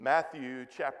Matthew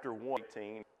chapter 1,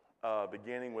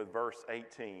 beginning with verse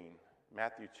 18.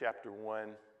 Matthew chapter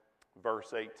 1,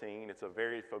 verse 18. It's a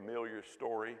very familiar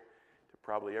story to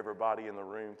probably everybody in the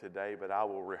room today, but I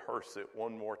will rehearse it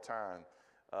one more time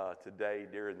today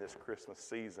during this Christmas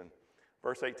season.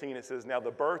 Verse 18, it says, "Now the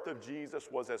birth of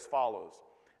Jesus was as follows.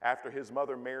 After his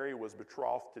mother Mary was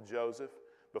betrothed to Joseph,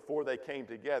 before they came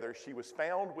together, she was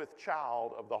found with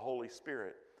child of the Holy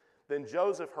Spirit. Then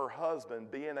Joseph, her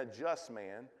husband, being a just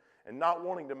man, and not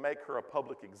wanting to make her a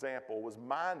public example, was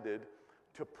minded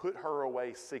to put her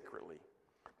away secretly.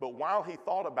 But while he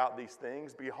thought about these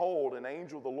things, behold, an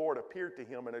angel of the Lord appeared to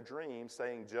him in a dream,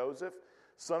 saying, Joseph,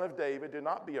 son of David, do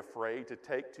not be afraid to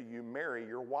take to you Mary,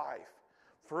 your wife.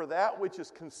 For that which is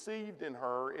conceived in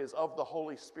her is of the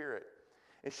Holy Spirit.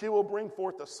 And she will bring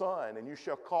forth a son, and you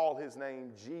shall call his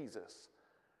name Jesus,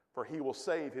 for he will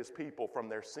save his people from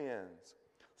their sins.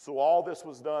 So all this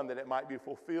was done that it might be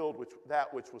fulfilled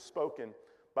that which was spoken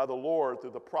by the Lord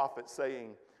through the prophet,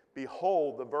 saying,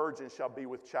 Behold, the virgin shall be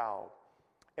with child,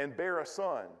 and bear a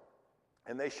son,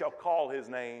 and they shall call his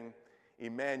name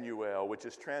Emmanuel, which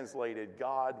is translated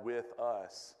God with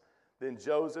us. Then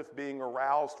Joseph, being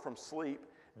aroused from sleep,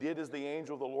 did as the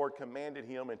angel of the Lord commanded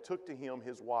him, and took to him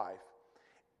his wife,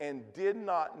 and did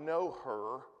not know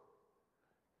her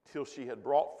till she had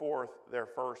brought forth their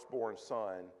firstborn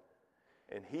son,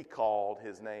 and he called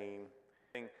his name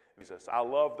Jesus." I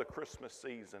love the Christmas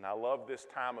season. I love this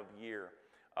time of year.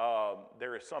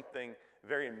 There is something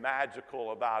very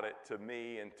magical about it to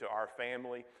me and to our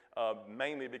family,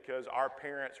 mainly because our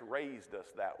parents raised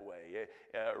us that way.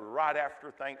 Right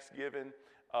after Thanksgiving,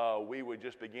 we would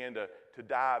just begin to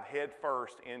dive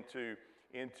headfirst into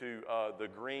the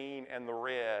green and the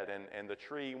red, and the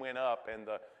tree went up, and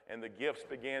the gifts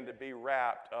began to be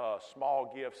wrapped,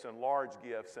 small gifts and large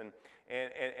gifts, and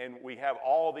we have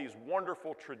all these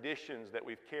wonderful traditions that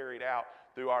we've carried out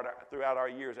throughout our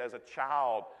years. As a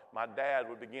child, my dad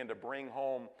would begin to bring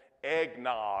home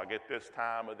eggnog at this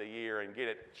time of the year and get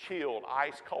it chilled,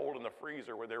 ice cold in the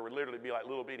freezer, where there would literally be like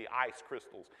little bitty ice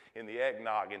crystals in the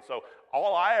eggnog. And so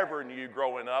all I ever knew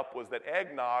growing up was that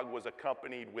eggnog was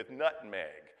accompanied with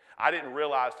nutmeg. I didn't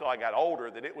realize till I got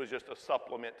older that it was just a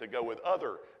supplement to go with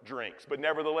other drinks. But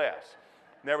nevertheless,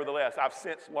 I've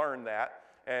since learned that.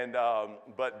 And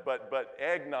but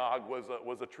eggnog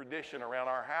was a tradition around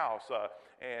our house,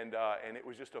 and it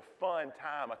was just a fun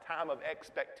time, a time of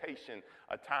expectation,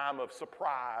 a time of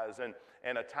surprise,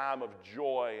 and a time of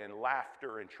joy and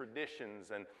laughter and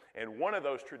traditions. And one of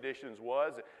those traditions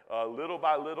was, little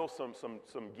by little,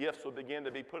 some gifts would begin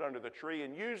to be put under the tree.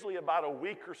 And usually about a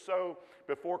week or so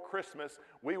before Christmas,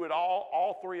 we would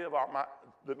all three of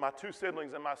my two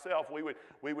siblings and myself, we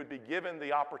would be given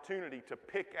the opportunity to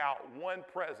pick out one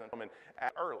present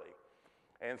early.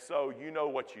 And so you know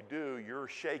what you do. You're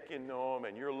shaking them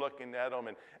and you're looking at them.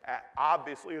 And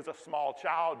obviously as a small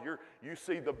child, you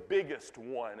see the biggest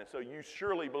one. And so you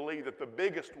surely believe that the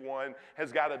biggest one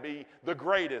has got to be the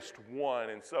greatest one.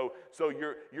 And so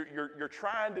you're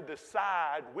trying to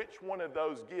decide which one of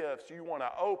those gifts you want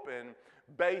to open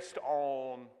based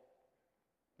on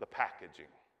the packaging.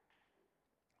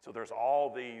 So there's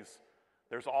all these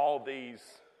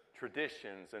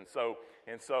traditions. And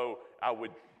so I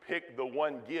would pick the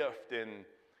one gift,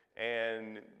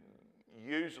 and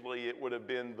usually it would have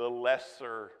been the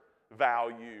lesser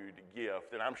valued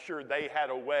gift. And I'm sure they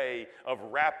had a way of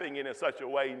wrapping it in such a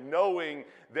way, knowing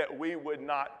that we would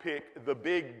not pick the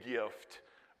big gift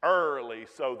early,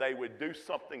 so they would do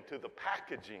something to the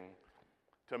packaging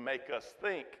to make us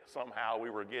think somehow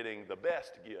we were getting the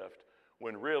best gift,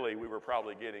 when really we were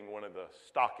probably getting one of the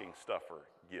stocking stuffer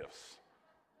gifts.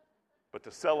 But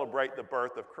to celebrate the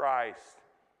birth of Christ,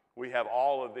 we have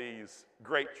all of these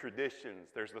great traditions.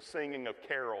 There's the singing of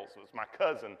carols. It was my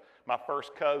cousin, my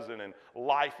first cousin and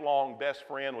lifelong best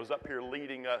friend, was up here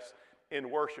leading us in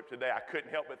worship today. I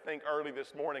couldn't help but think early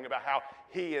this morning about how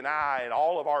he and I and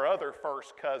all of our other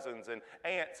first cousins and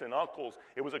aunts and uncles,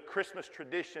 it was a Christmas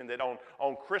tradition that on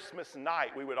Christmas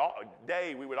night we would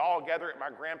all gather at my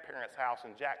grandparents' house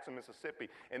in Jackson, Mississippi,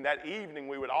 and that evening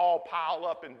we would all pile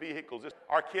up in vehicles.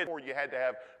 Our kids, where you had to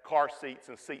have car seats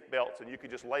and seat belts, and you could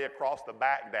just lay across the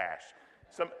back dash.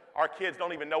 Our kids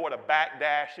don't even know what a back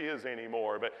dash is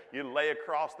anymore, but you lay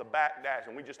across the back dash,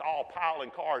 and we just all pile in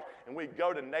cars, and we'd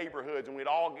go to neighborhoods, and we'd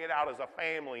all get out as a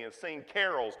family and sing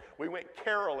carols. We went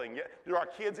caroling. Do our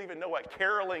kids even know what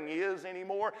caroling is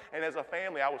anymore? And as a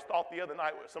family, I was thought the other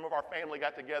night, some of our family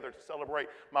got together to celebrate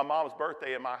my mom's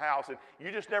birthday in my house, and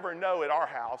you just never know at our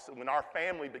house, when our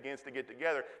family begins to get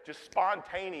together, just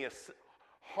spontaneous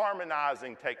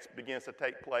harmonizing begins to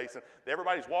take place, and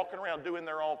everybody's walking around doing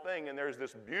their own thing, and there's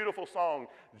this beautiful song,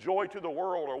 Joy to the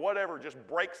World or whatever, just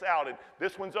breaks out, and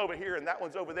this one's over here and that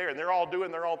one's over there, and they're all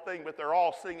doing their own thing, but they're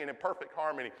all singing in perfect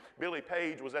harmony. Billy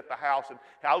Page was at the house, and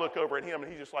I look over at him, and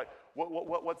he's just like,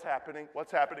 what's happening?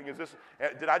 What's happening?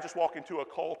 Did I just walk into a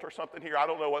cult or something here? I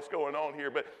don't know what's going on here,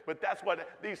 but that's what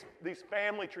these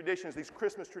family traditions, these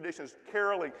Christmas traditions,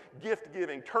 caroling, gift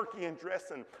giving, turkey and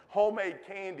dressing, homemade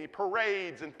candy,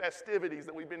 parades and festivities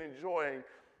that we've been enjoying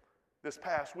this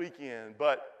past weekend.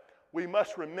 But we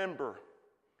must remember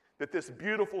that this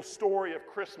beautiful story of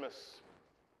Christmas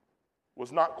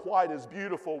was not quite as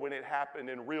beautiful when it happened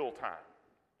in real time.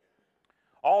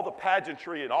 All the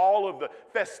pageantry and all of the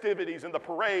festivities and the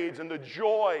parades and the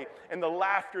joy and the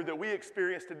laughter that we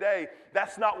experience today,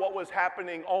 that's not what was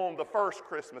happening on the first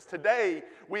Christmas. Today,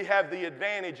 we have the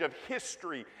advantage of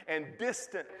history and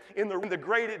distance, in the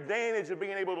great advantage of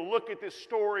being able to look at this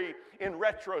story in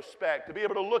retrospect, to be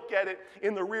able to look at it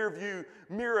in the rearview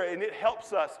mirror, and it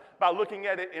helps us, by looking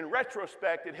at it in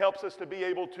retrospect, it helps us to be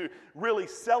able to really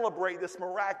celebrate this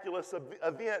miraculous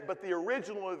event. But the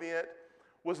original event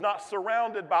was not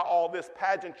surrounded by all this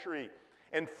pageantry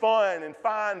and fun and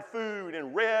fine food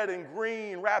and red and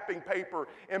green wrapping paper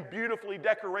and beautifully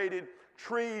decorated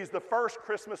trees. The first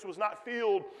Christmas was not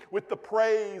filled with the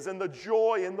praise and the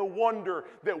joy and the wonder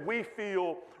that we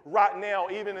feel right now,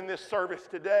 even in this service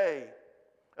today,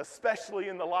 especially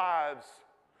in the lives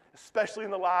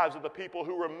of the people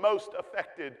who were most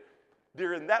affected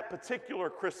during that particular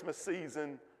Christmas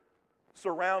season,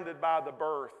 surrounded by the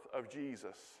birth of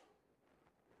Jesus.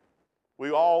 We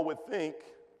all would think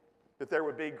that there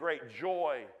would be great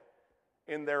joy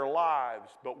in their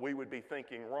lives, but we would be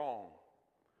thinking wrong.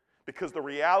 Because the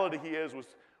reality was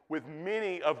with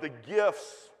many of the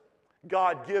gifts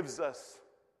God gives us,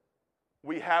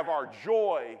 we have our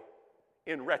joy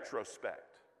in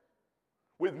retrospect.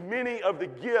 With many of the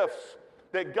gifts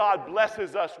that God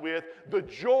blesses us with, the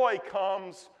joy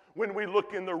comes when we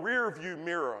look in the rearview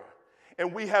mirror.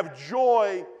 And we have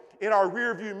joy in our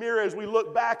rearview mirror as we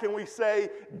look back and we say,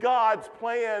 God's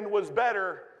plan was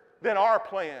better than our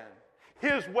plan.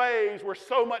 His ways were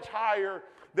so much higher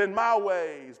than my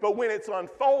ways. But when it's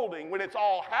unfolding, when it's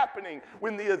all happening,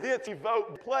 when the events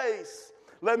evoke place,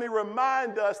 let me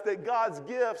remind us that God's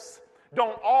gifts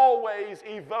don't always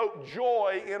evoke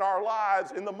joy in our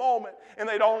lives in the moment, and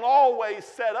they don't always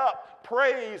set up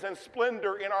praise and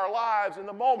splendor in our lives in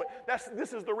the moment.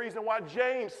 This is the reason why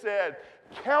James said,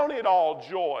 count it all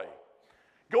joy.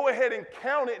 Go ahead and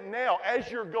count it now as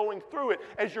you're going through it,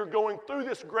 as you're going through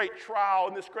this great trial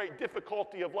and this great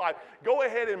difficulty of life. Go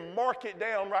ahead and mark it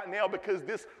down right now, because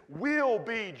this will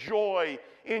be joy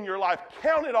in your life.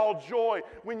 Count it all joy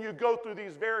when you go through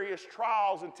these various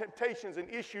trials and temptations and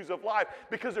issues of life,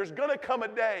 because there's going to come a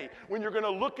day when you're going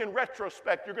to look in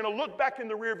retrospect, you're going to look back in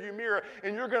the rearview mirror,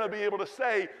 and you're going to be able to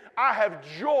say, I have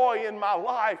joy in my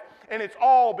life, and it's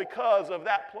all because of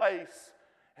that place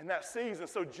and that season.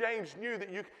 So James knew that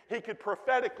he could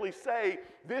prophetically say,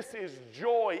 this is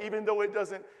joy, even though it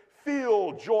doesn't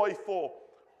feel joyful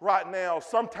right now.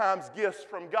 Sometimes gifts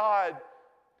from God,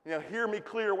 hear me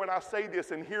clear when I say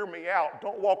this and hear me out.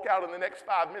 Don't walk out in the next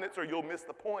 5 minutes or you'll miss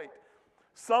the point.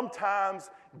 Sometimes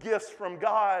gifts from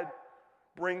God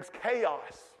brings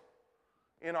chaos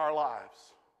in our lives.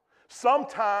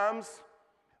 Sometimes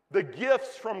the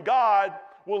gifts from God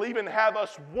will even have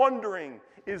us wondering,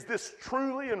 is this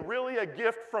truly and really a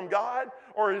gift from God,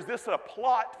 or is this a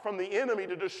plot from the enemy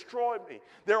to destroy me?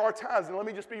 There are times, and let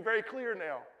me just be very clear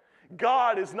now,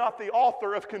 God is not the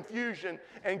author of confusion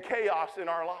and chaos in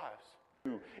our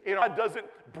lives. God doesn't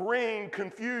bring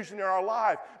confusion in our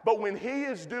life, but when He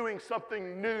is doing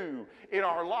something new in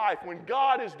our life, when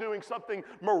God is doing something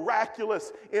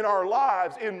miraculous in our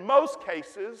lives, in most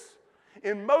cases,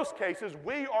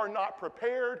 we are not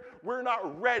prepared. We're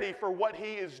not ready for what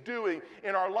He is doing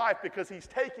in our life, because He's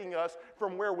taking us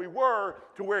from where we were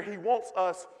to where He wants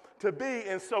us to be.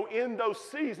 And so in those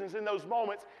seasons, in those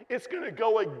moments, it's going to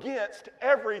go against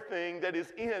everything that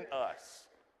is in us.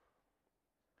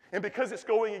 And because it's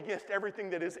going against everything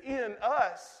that is in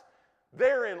us,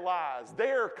 therein lies,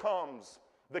 there comes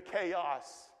the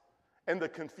chaos and the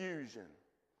confusion.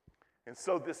 And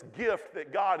so this gift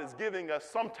that God is giving us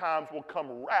sometimes will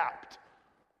come wrapped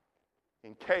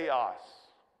in chaos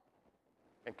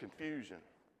and confusion.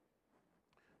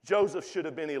 Joseph should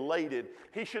have been elated.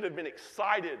 He should have been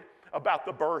excited about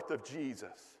the birth of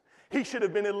Jesus. He should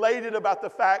have been elated about the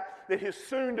fact that his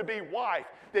soon-to-be wife,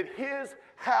 that his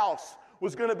house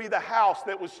was going to be the house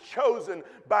that was chosen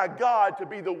by God to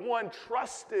be the one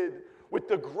trusted with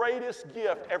the greatest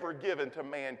gift ever given to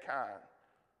mankind.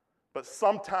 But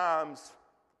sometimes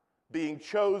being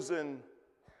chosen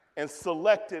and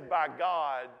selected by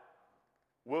God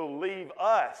will leave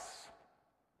us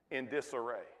in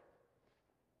disarray.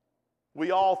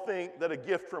 We all think that a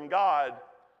gift from God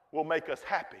will make us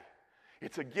happy.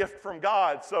 It's a gift from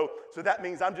God, so that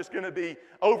means I'm just going to be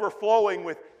overflowing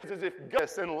with as if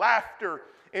goodness and laughter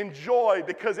and joy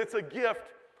because it's a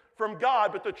gift from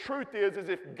God. But the truth is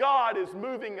if God is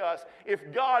moving us,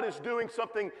 if God is doing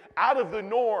something out of the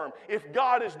norm, if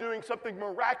God is doing something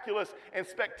miraculous and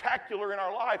spectacular in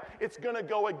our life, it's going to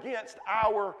go against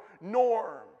our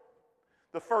norm.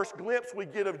 The first glimpse we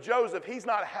get of Joseph, he's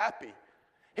not happy.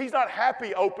 He's not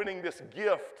happy opening this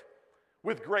gift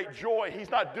with great joy. He's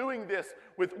not doing this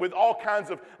with all kinds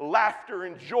of laughter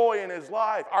and joy in his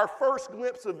life. Our first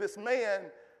glimpse of this man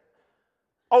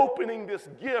opening this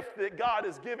gift that God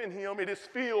has given him, it is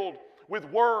filled with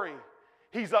worry.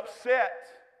 He's upset.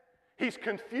 He's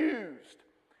confused.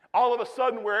 All of a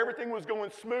sudden, where everything was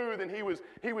going smooth and he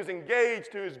was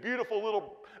engaged to his beautiful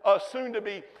little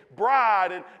soon-to-be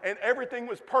bride and everything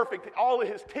was perfect. All of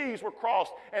his T's were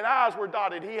crossed and I's were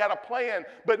dotted. He had a plan,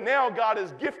 but now God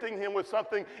is gifting him with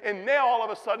something, and now all of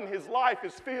a sudden his life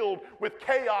is filled with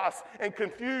chaos and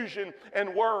confusion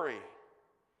and worry.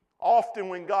 Often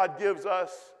when God gives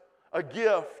us a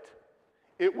gift,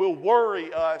 it will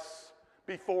worry us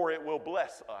before it will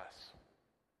bless us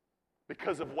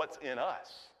because of what's in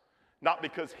us. Not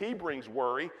because he brings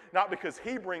worry, not because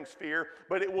he brings fear,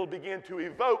 but it will begin to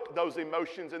evoke those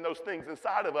emotions and those things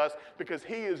inside of us because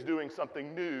he is doing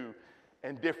something new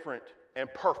and different and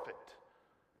perfect.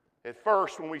 At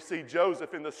first, when we see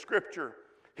Joseph in the scripture,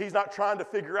 he's not trying to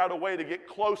figure out a way to get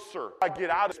closer. I get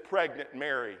out of pregnant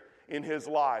Mary in his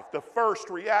life. The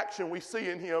first reaction we see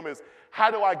in him is,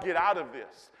 how do I get out of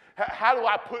this? How do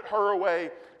I put her away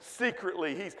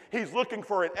secretly? He's looking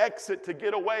for an exit to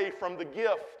get away from the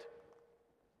gift.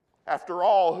 After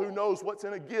all, who knows what's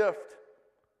in a gift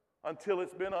until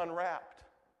it's been unwrapped?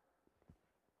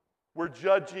 We're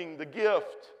judging the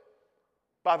gift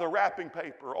by the wrapping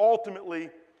paper. Ultimately,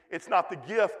 it's not the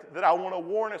gift that I want to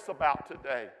warn us about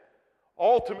today.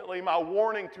 Ultimately, my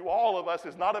warning to all of us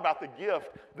is not about the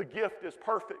gift. The gift is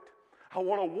perfect. I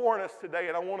want to warn us today,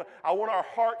 and I want our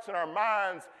hearts and our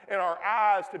minds and our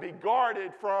eyes to be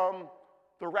guarded from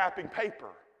the wrapping paper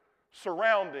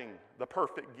surrounding the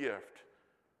perfect gift.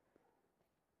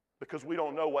 Because we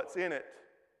don't know what's in it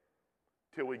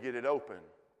till we get it open.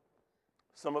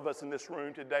 Some of us in this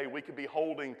room today, we could be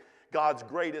holding God's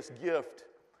greatest gift,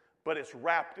 but it's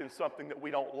wrapped in something that we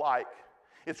don't like.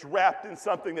 It's wrapped in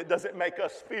something that doesn't make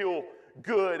us feel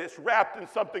good. It's wrapped in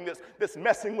something that's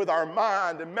messing with our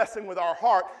mind and messing with our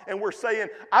heart. And we're saying,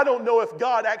 I don't know if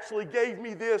God actually gave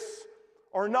me this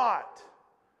or not.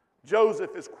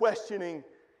 Joseph is questioning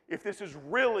if this is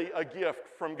really a gift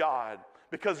from God,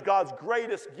 because God's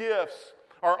greatest gifts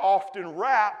are often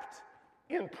wrapped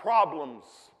in problems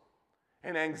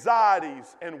and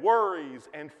anxieties and worries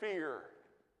and fear.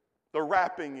 The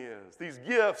wrapping is. These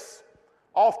gifts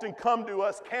often come to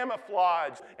us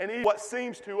camouflaged and even what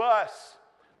seems to us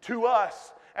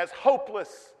as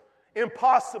hopeless,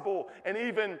 impossible, and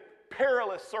even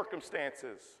perilous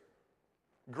circumstances.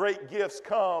 Great gifts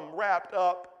come wrapped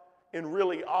up in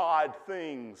really odd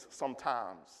things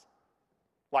sometimes,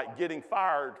 like getting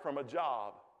fired from a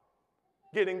job,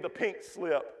 getting the pink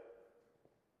slip.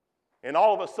 And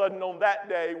all of a sudden on that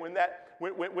day, when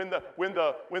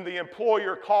the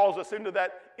employer calls us into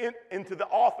the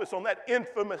office on that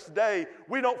infamous day,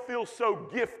 we don't feel so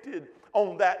gifted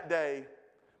on that day.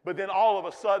 But then all of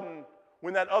a sudden,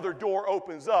 when that other door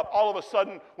opens up, all of a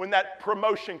sudden when that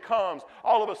promotion comes,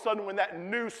 all of a sudden when that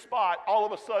new spot all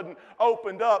of a sudden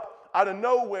opened up out of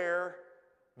nowhere,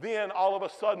 then all of a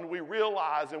sudden we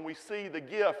realize and we see the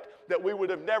gift that we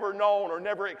would have never known or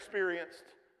never experienced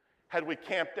had we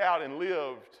camped out and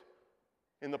lived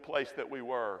in the place that we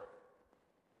were.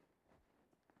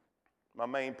 My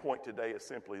main point today is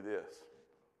simply this.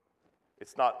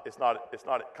 It's not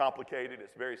complicated,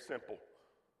 it's very simple.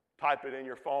 Type it in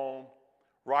your phone,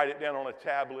 write it down on a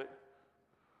tablet,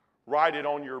 write it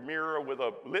on your mirror with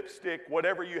a lipstick,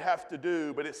 whatever you have to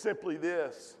do, but it's simply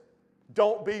this.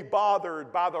 Don't be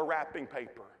bothered by the wrapping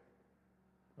paper,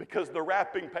 because the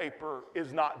wrapping paper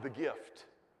is not the gift.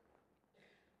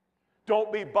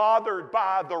 Don't be bothered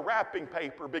by the wrapping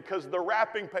paper, because the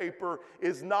wrapping paper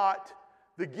is not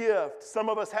the gift. Some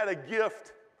of us had a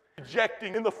gift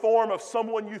rejecting in the form of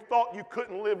someone you thought you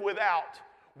couldn't live without,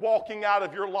 walking out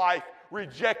of your life,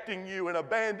 rejecting you and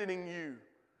abandoning you.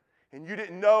 And you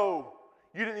didn't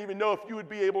even know if you would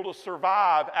be able to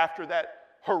survive after that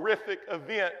horrific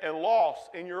event and loss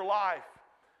in your life.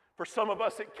 For some of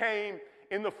us, it came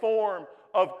in the form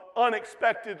of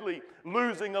unexpectedly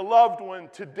losing a loved one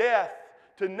to death,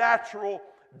 to natural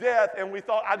death. And we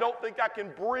thought, I don't think I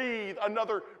can breathe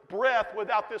another breath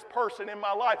without this person in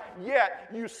my life. Yet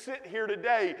you sit here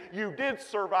today. You did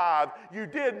survive. You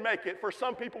did make it. For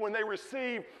some people, when they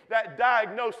receive that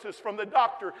diagnosis from the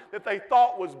doctor that they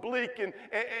thought was bleak and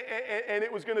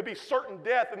it was going to be certain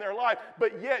death in their life,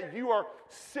 but yet you are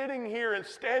sitting here and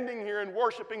standing here and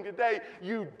worshiping today.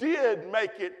 You did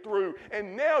make it through.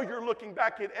 And now you're looking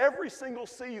back at every single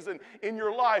season in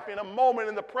your life in a moment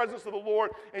in the presence of the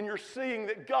Lord, and you're seeing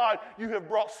that, God, you have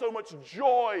brought so much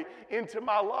joy into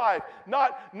my life.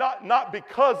 Not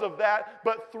because of that,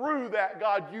 but through that,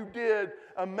 God, you did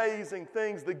amazing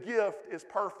things. The gift is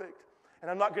perfect. And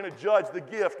I'm not going to judge the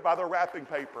gift by the wrapping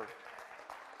paper.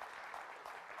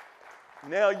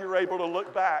 Now you're able to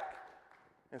look back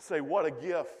and say, what a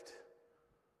gift.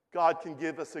 God can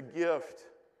give us a gift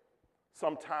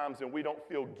sometimes and we don't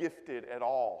feel gifted at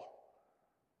all.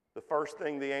 The first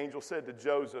thing the angel said to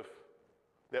Joseph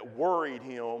that worried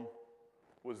him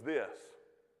was this: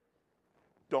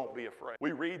 don't be afraid.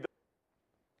 We read,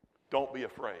 don't be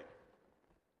afraid.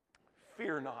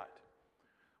 Fear not.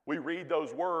 We read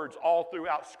those words all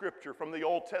throughout Scripture, from the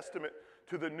Old Testament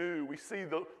to the New. We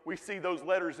see those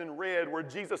letters in red where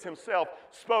Jesus himself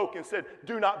spoke and said,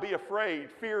 do not be afraid,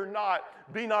 fear not,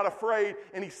 be not afraid.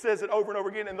 And he says it over and over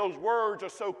again, and those words are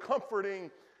so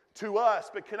comforting to us.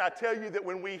 But can I tell you that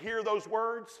when we hear those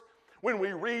words, when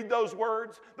we read those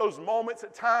words, those moments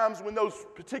at times when those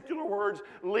particular words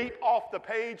leap off the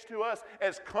page to us,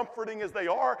 as comforting as they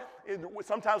are,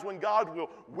 sometimes when God will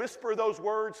whisper those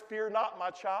words, fear not, my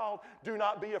child, do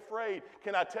not be afraid.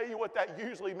 Can I tell you what that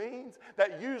usually means?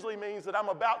 That usually means that I'm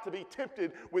about to be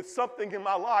tempted with something in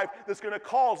my life that's going to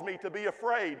cause me to be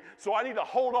afraid. So I need to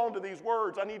hold on to these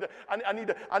words. I need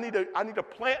to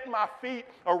plant my feet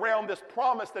around this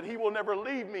promise that he will never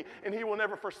leave me and he will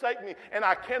never forsake me. And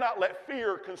I cannot let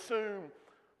fear consume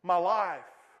my life.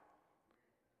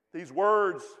 These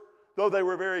words, though they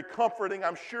were very comforting,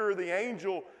 I'm sure the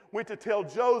angel went to tell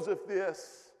Joseph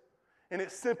this, and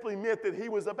it simply meant that he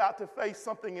was about to face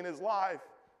something in his life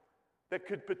that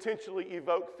could potentially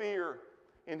evoke fear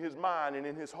in his mind and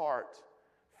in his heart.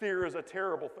 Fear is a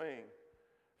terrible thing.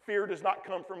 Fear does not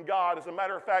come from God. As a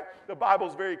matter of fact, the Bible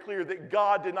is very clear that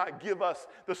God did not give us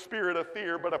the spirit of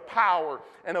fear, but of power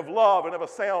and of love and of a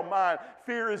sound mind.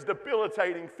 Fear is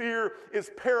debilitating. Fear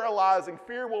is paralyzing.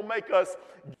 Fear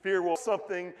will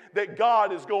something that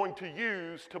God is going to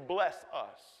use to bless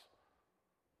us.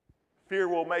 Fear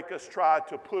will make us try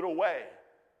to put away,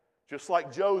 just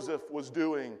like Joseph was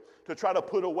doing, to try to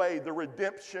put away the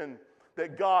redemption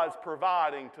that God's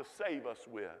providing to save us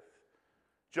with.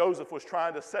 Joseph was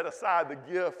trying to set aside the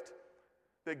gift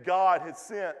that God had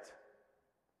sent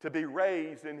to be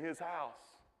raised in his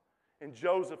house. And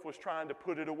Joseph was trying to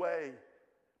put it away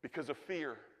because of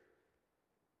fear.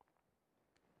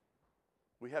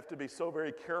 We have to be so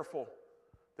very careful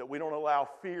that we don't allow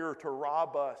fear to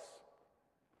rob us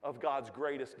of God's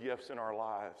greatest gifts in our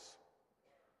lives.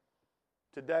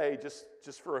 Today,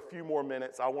 just for a few more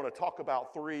minutes, I want to talk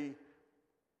about three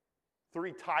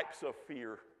types of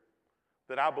fear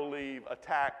that I believe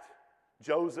attacked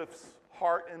Joseph's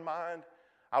heart and mind.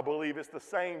 I believe it's the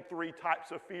same three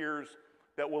types of fears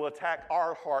that will attack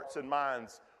our hearts and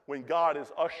minds when God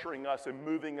is ushering us and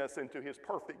moving us into his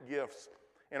perfect gifts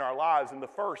in our lives. And the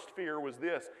first fear was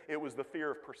this: it was the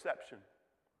fear of perception.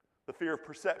 The fear of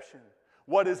perception.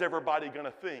 What is everybody going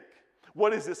to think?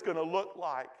 What is this going to look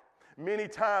like? Many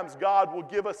times God will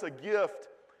give us a gift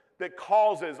that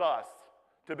causes us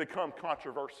to become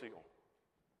controversial.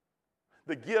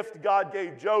 The gift God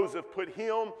gave Joseph put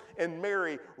him and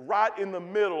Mary right in the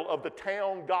middle of the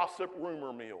town gossip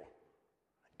rumor mill.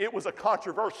 It was a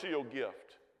controversial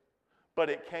gift, but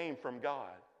it came from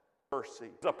God. Mercy.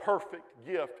 It's a perfect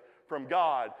gift from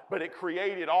God, but it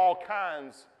created all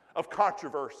kinds of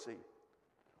controversy.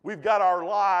 We've got our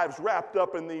lives wrapped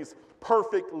up in these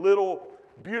perfect little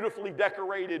beautifully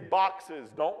decorated boxes,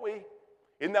 don't we?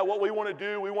 Isn't that what we want to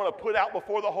do? We want to put out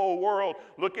before the whole world,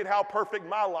 look at how perfect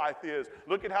my life is.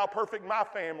 Look at how perfect my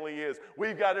family is.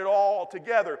 We've got it all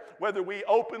together. Whether we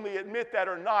openly admit that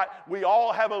or not, we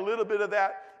all have a little bit of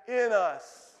that in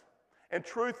us. And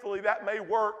truthfully, that may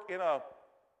work in a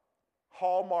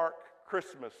Hallmark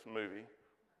Christmas movie.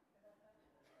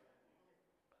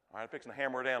 All right, I'm fixing to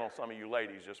hammer down on some of you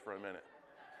ladies just for a minute.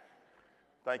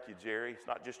 Thank you, Jerry. It's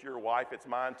not just your wife, it's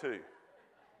mine too.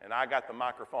 And I got the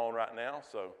microphone right now,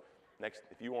 so next,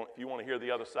 if you want to hear the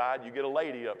other side, you get a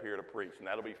lady up here to preach, and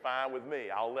that'll be fine with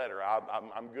me. I'll let her.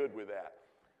 I'm good with that.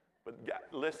 But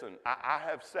listen, I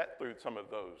have sat through some of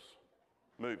those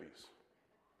movies.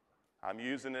 I'm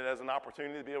using it as an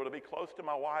opportunity to be able to be close to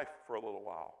my wife for a little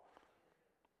while.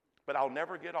 But I'll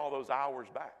never get all those hours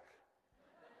back.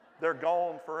 They're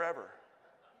gone forever.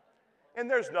 And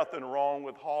there's nothing wrong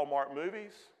with Hallmark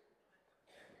movies.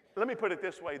 Let me put it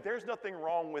this way. There's nothing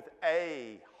wrong with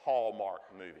a Hallmark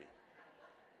movie.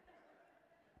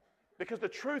 Because the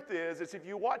truth is if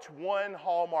you watch one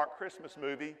Hallmark Christmas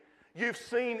movie, you've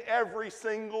seen every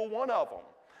single one of them.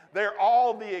 They're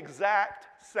all the exact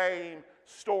same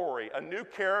story. A new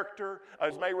character,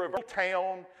 may reverse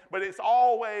town, but it's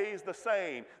always the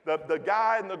same. The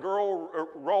guy and the girl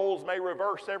roles may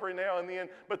reverse every now and then,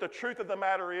 but the truth of the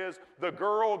matter is the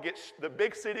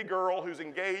big city girl who's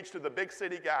engaged to the big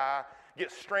city guy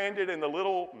gets stranded in the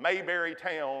little Mayberry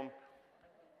town.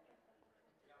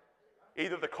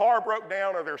 Either the car broke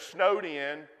down or they're snowed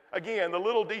in. Again, the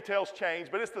little details change,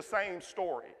 but it's the same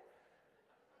story.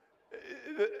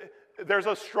 There's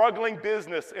a struggling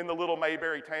business in the little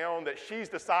Mayberry town that she's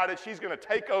decided she's going to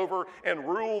take over and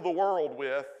rule the world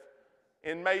with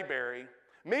in Mayberry.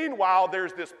 Meanwhile,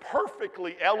 there's this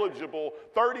perfectly eligible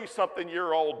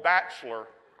 30-something-year-old bachelor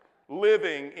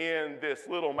living in this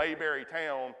little Mayberry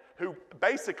town who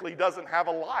basically doesn't have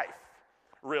a life,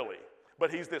 really.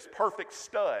 But he's this perfect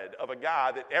stud of a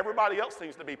guy that everybody else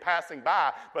seems to be passing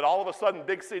by, but all of a sudden,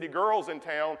 big city girls in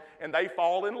town, and they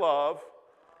fall in love.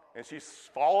 And she's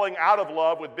falling out of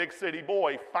love with Big City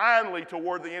Boy. Finally,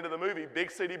 toward the end of the movie, Big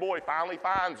City Boy finally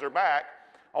finds her back.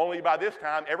 Only by this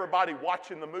time, everybody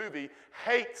watching the movie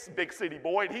hates Big City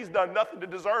Boy, and he's done nothing to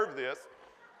deserve this.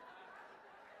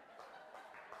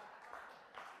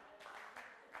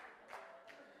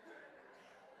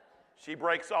 She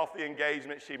breaks off the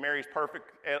engagement. She marries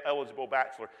perfect eligible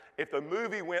bachelor. If the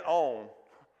movie went on,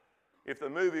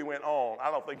 I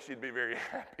don't think she'd be very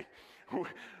happy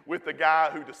with the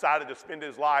guy who decided to spend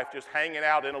his life just hanging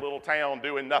out in a little town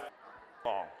doing nothing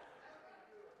wrong.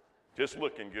 Just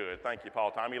looking good. Thank you, Paul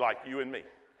Tommy, like you and me.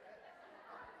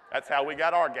 That's how we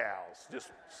got our gals, just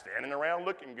standing around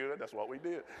looking good. That's what we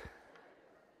did.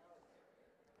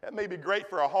 That may be great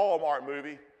for a Hallmark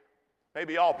movie,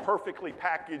 maybe all perfectly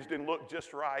packaged and look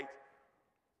just right.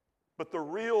 But the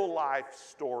real life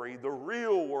story, the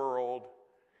real world,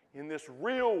 in this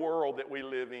real world that we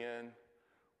live in,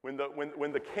 when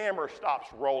the camera stops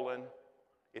rolling,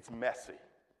 it's messy.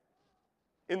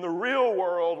 In the real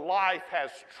world, life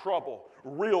has trouble,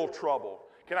 real trouble.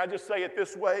 Can I just say it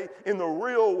this way? In the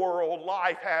real world,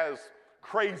 life has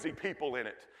crazy people in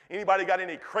it. Anybody got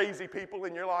any crazy people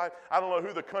in your life? I don't know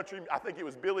who I think it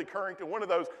was Billy Currington, one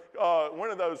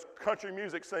of those country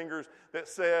music singers that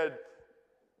said,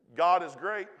 God is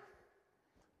great.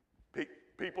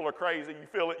 People are crazy.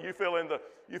 You fill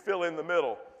in the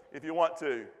middle if you want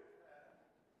to.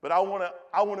 But I want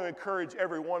to encourage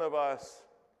every one of us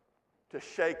to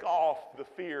shake off the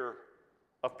fear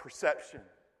of perception.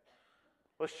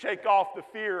 Let's shake off the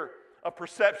fear of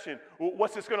perception.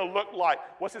 What's this going to look like?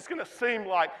 What's this going to seem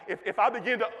like? If I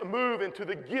begin to move into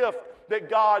the gift that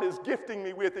God is gifting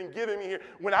me with and giving me here,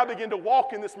 when I begin to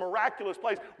walk in this miraculous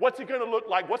place, what's it going to look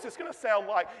like? What's this going to sound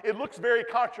like? It looks very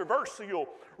controversial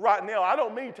right now. I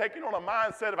don't mean taking on a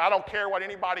mindset of I don't care what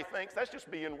anybody thinks. That's just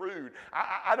being rude.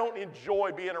 I don't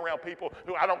enjoy being around people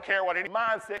who I don't care what any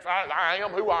mindset. I am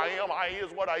who I am. I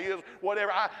is what I is.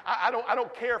 Whatever. I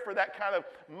don't care for that kind of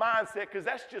mindset because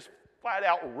that's just flat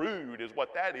out rude is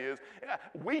what that is.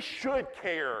 We should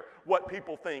care what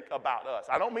people think about us.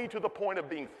 I don't mean to the point of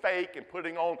being fake and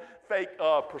putting on fake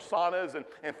personas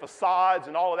and facades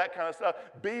and all of that kind of stuff.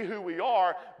 Be who we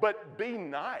are, but be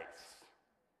nice.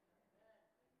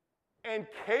 And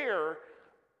care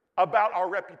about our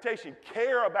reputation.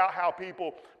 Care about how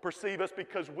people perceive us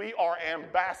because we are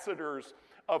ambassadors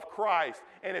of Christ.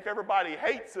 And if everybody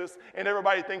hates us and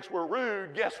everybody thinks we're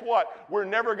rude, guess what? We're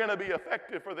never going to be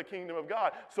effective for the kingdom of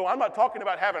God. So I'm not talking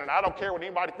about having an I don't care what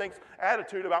anybody thinks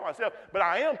attitude about myself, but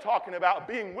I am talking about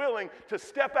being willing to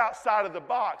step outside of the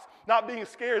box, not being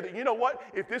scared that, you know what,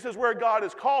 if this is where God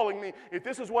is calling me, if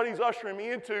this is what he's ushering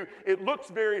me into, it looks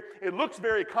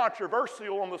very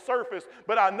controversial on the surface,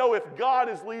 but I know if God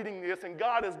is leading this and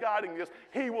God is guiding this,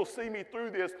 he will see me through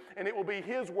this and it will be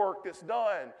his work that's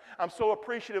done. I'm so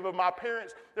appreciative of my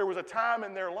parents. There was a time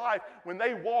in their life when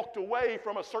they walked away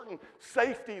from a certain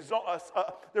safety zone.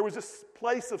 There was this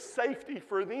place of safety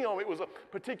for them. It was a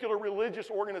particular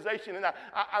religious organization, and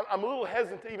I'm a little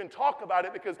hesitant to even talk about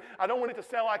it because I don't want it to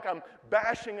sound like I'm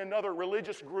bashing another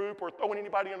religious group or throwing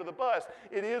anybody under the bus.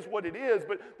 It is what it is,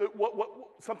 but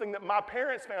something that my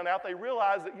parents found out, they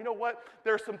realized that, you know what,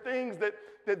 there are some things that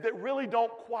really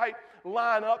don't quite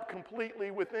line up completely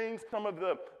with things, some of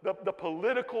the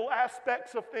political aspects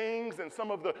aspects of things and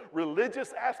some of the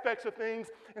religious aspects of things.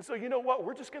 And so, you know what?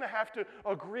 We're just going to have to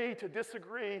agree to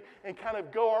disagree and kind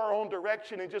of go our own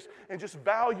direction and just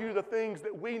value the things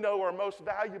that we know are most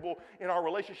valuable in our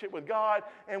relationship with God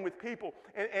and with people.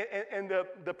 And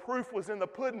the proof was in the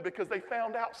pudding because they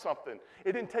found out something.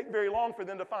 It didn't take very long for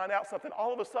them to find out something.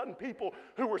 All of a sudden, people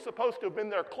who were supposed to have been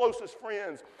their closest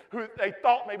friends, who they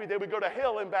thought maybe they would go to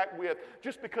hell and back with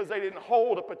just because they didn't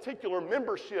hold a particular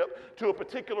membership to a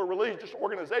particular religious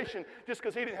organization, just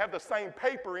because he didn't have the same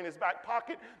paper in his back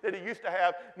pocket that he used to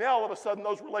have. Now all of a sudden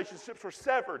those relationships were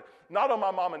severed, not on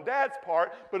my mom and dad's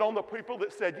part, but on the people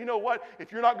that said, you know what,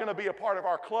 if you're not going to be a part of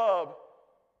our club.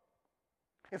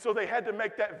 And so they had to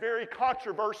make that very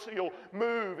controversial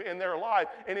move in their life,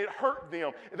 and it hurt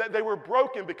them. That they were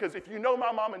broken because if you know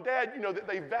my mom and dad, you know that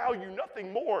they value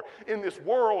nothing more in this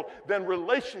world than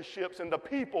relationships and the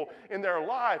people in their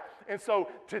life. And so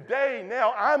today,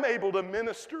 now I'm able to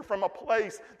minister from a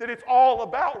place that it's all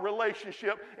about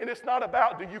relationship, and it's not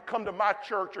about do you come to my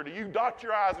church or do you dot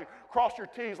your I's and cross your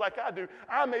T's like I do.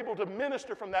 I'm able to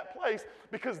minister from that place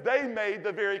because they made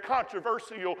the very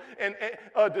controversial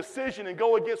decision and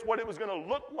go against what it was going to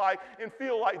look like and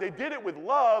feel like. They did it with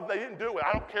love. They didn't do it with,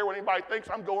 I don't care what anybody thinks,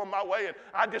 I'm going my way and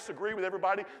I disagree with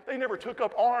everybody. They never took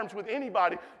up arms with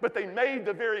anybody, but they made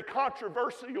the very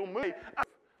controversial move.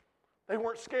 They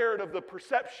weren't scared of the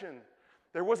perception.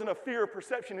 There wasn't a fear of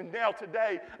perception, and now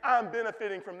today, I'm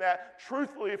benefiting from that.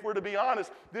 Truthfully, if we're to be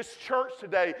honest, this church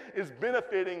today is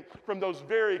benefiting from those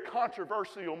very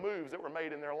controversial moves that were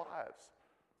made in their lives,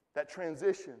 that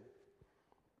transition.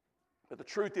 But the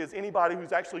truth is, anybody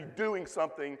who's actually doing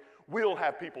something will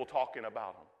have people talking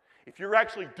about them. If you're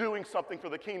actually doing something for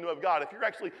the kingdom of God, if you're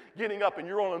actually getting up and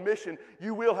you're on a mission,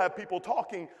 you will have people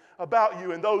talking about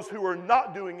you. And those who are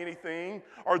not doing anything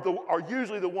are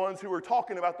usually the ones who are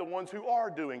talking about the ones who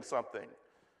are doing something.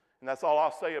 And that's all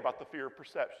I'll say about the fear of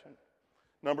perception.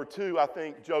 Number two, I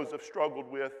think Joseph struggled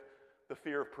with the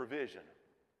fear of provision.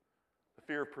 The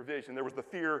fear of provision. There was the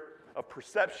fear of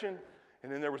perception,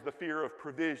 and then there was the fear of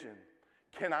provision.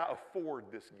 Can I afford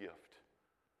this gift?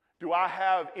 Do I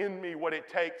have in me what it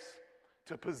takes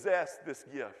to possess this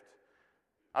gift?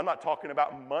 I'm not talking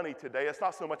about money today. It's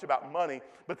not so much about money,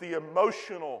 but the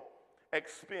emotional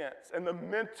expense and the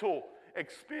mental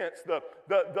expense,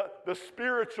 the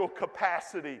spiritual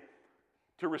capacity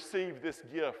to receive this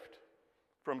gift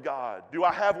from God. Do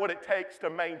I have what it takes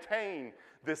to maintain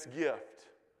this gift?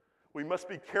 We must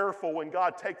be careful when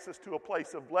God takes us to a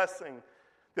place of blessing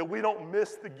that we don't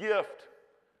miss the gift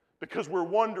because we're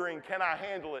wondering, can I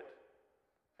handle it?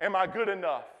 Am I good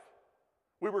enough?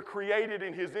 We were created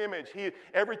in His image.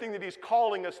 Everything that He's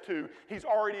calling us to, He's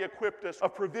already equipped us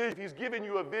of provision. He's given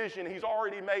you a vision. He's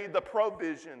already made the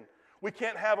provision. We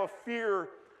can't have a fear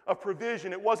of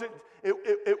provision. It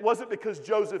wasn't because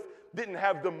Joseph didn't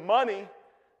have the money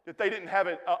that they didn't have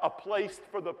a place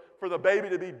for the baby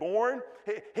to be born.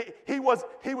 He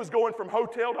was going from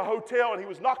hotel to hotel, and he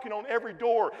was knocking on every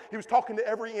door. He was talking to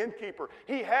every innkeeper.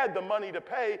 He had the money to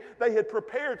pay. They had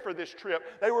prepared for this trip.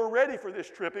 They were ready for this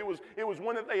trip. It was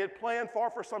one that they had planned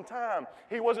for some time.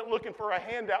 He wasn't looking for a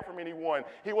handout from anyone.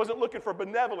 He wasn't looking for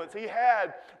benevolence. He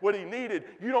had what he needed.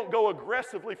 You don't go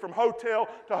aggressively from hotel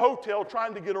to hotel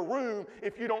trying to get a room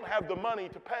if you don't have the money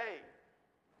to pay.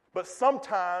 But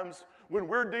sometimes when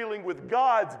we're dealing with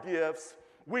God's gifts,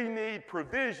 we need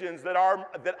provisions that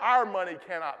our money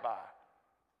cannot buy.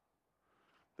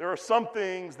 There are some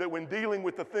things that when dealing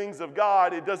with the things of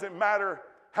God, it doesn't matter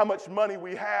how much money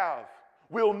we have.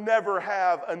 We'll never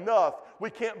have enough. We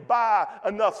can't buy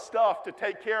enough stuff to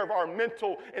take care of our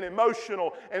mental and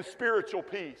emotional and spiritual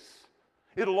peace.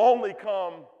 It'll only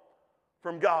come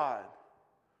from God.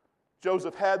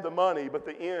 Joseph had the money, but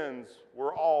the ends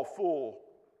were all full.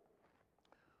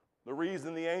 The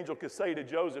reason the angel could say to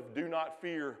Joseph, do not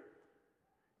fear,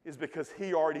 is because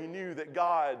he already knew that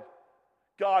God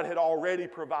had already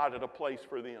provided a place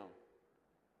for them.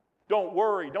 Don't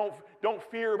worry. Don't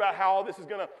fear about how all this is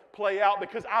going to play out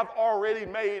because I've already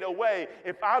made a way.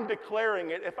 If I'm declaring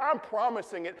it, if I'm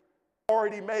promising it, I've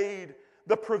already made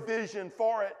the provision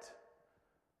for it.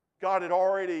 God had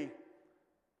already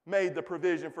made the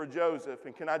provision for Joseph.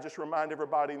 And can I just remind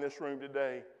everybody in this room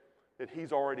today that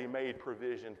He's already made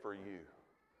provision for you.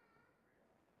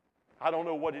 I don't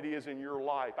know what it is in your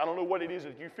life. I don't know what it is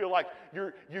that you feel like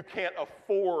you can't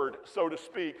afford, so to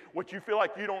speak, what you feel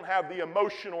like you don't have the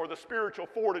emotional or the spiritual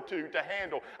fortitude to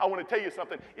handle. I want to tell you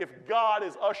something. If God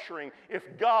is ushering, if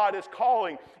God is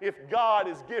calling, if God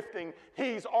is gifting,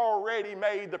 He's already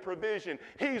made the provision.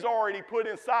 He's already put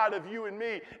inside of you and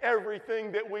me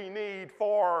everything that we need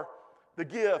for the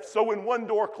gift. So when one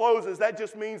door closes, that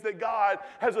just means that God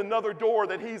has another door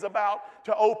that He's about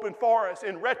to open for us.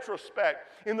 In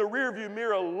retrospect, in the rearview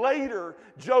mirror later,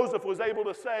 Joseph was able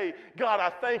to say, God, I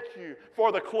thank you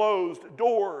for the closed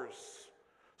doors.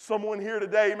 Someone here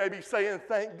today may be saying,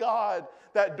 thank God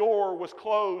that door was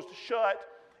closed, shut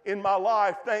in my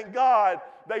life. Thank God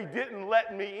they didn't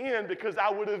let me in because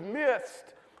I would have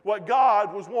missed what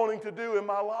God was wanting to do in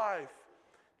my life.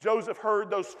 Joseph heard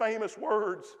those famous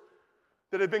words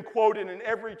that have been quoted in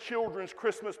every children's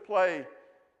Christmas play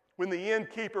when the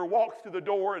innkeeper walks to the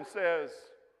door and says,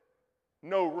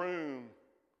 no room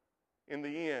in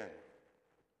the inn.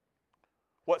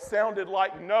 What sounded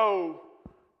like no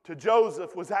to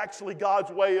Joseph was actually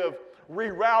God's way of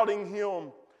rerouting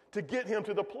him to get him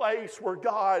to the place where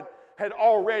God had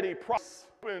already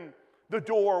opened the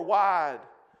door wide.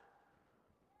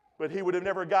 But he would have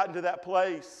never gotten to that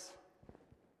place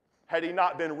had he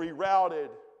not been rerouted,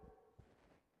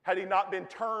 had he not been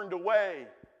turned away,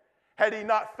 had he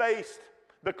not faced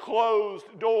the closed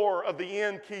door of the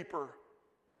innkeeper.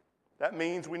 That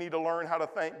means we need to learn how to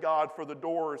thank God for the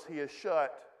doors He has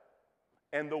shut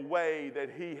and the way that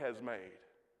He has made.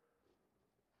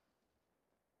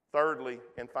 Thirdly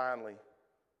and finally,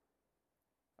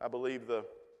 I believe the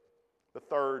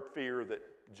third fear that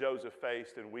Joseph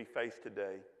faced and we face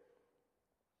today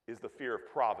is the fear of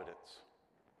providence.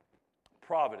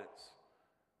 Providence,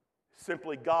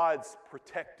 simply God's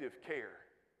protective care.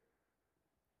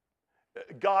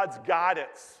 God's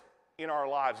guidance in our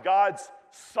lives, God's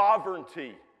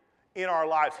sovereignty in our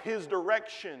lives, His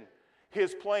direction,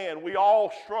 His plan. We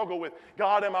all struggle with,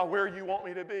 God, am I where you want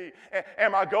me to be?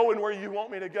 Am I going where you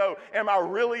want me to go? Am I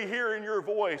really hearing your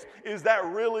voice? Is that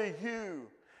really you?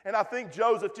 And I think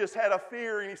Joseph just had a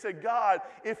fear, and he said, God,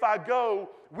 if I go,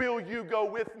 will you go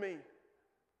with me?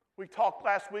 We talked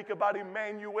last week about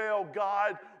Emmanuel,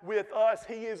 God with us.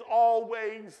 He is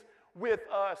always with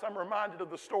us. I'm reminded of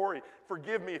the story.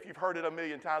 Forgive me if you've heard it a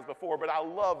million times before, but I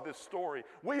love this story.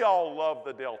 We all love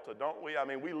the Delta, don't we? I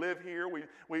mean, we live here.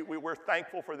 We're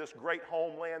thankful for this great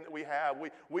homeland that we have.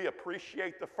 We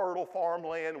appreciate the fertile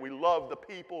farmland. We love the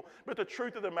people. But the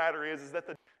truth of the matter is that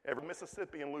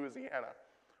Mississippi and Louisiana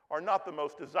are not the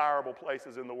most desirable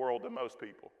places in the world to most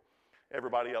people.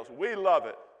 Everybody else, we love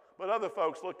it. But other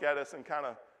folks look at us and kind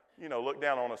of, look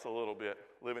down on us a little bit,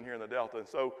 living here in the Delta. And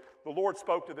so the Lord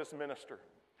spoke to this minister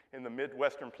in the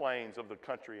Midwestern plains of the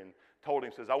country and told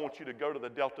him, says, I want you to go to the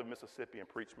Delta of Mississippi and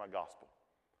preach my gospel.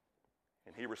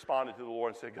 And he responded to the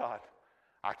Lord and said, God,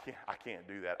 I can't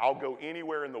do that. I'll go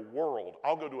anywhere in the world.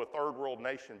 I'll go to a third world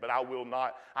nation, but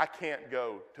I can't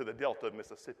go to the Delta of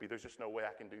Mississippi. There's just no way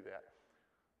I can do that.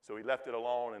 So he left it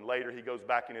alone, and later he goes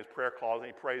back in his prayer closet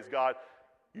and he prays, God,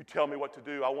 you tell me what to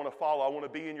do. I want to follow. I want to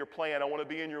be in your plan. I want to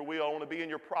be in your will. I want to be in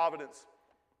your providence.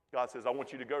 God says, I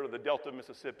want you to go to the Delta of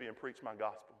Mississippi and preach my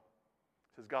gospel.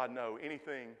 He says, God, no,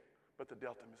 anything but the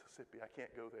Delta of Mississippi. I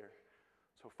can't go there.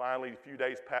 So finally, a few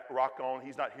days rock on.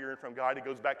 He's not hearing from God. He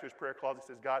goes back to his prayer closet.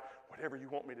 He says, God, whatever you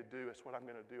want me to do, that's what I'm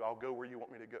going to do. I'll go where you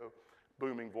want me to go.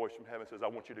 Booming voice from heaven says, I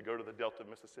want you to go to the Delta of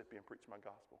Mississippi and preach my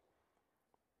gospel.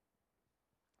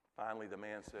 Finally, the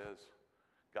man says,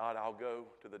 God, I'll go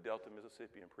to the Delta of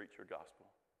Mississippi and preach your gospel,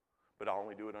 but I'll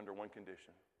only do it under one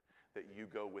condition, that you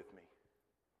go with me.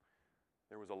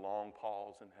 There was a long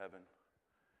pause in heaven,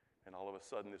 and all of a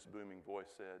sudden this booming voice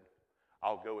said,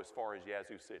 I'll go as far as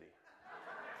Yazoo City.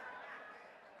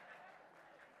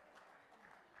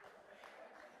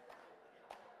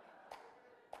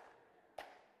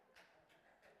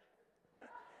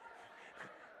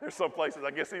 There's some places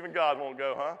I guess even God won't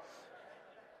go, huh?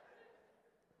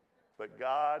 But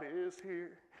God is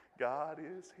here. God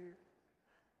is here.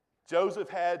 Joseph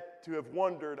had to have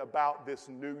wondered about this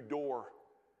new door,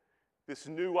 this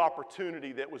new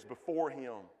opportunity that was before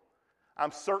him.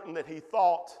 I'm certain that he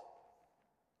thought,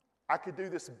 I could do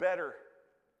this better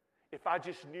if I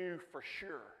just knew for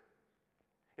sure.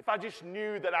 If I just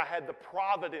knew that I had the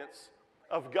providence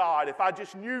of God, if I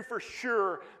just knew for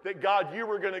sure that God, you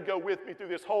were going to go with me through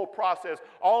this whole process.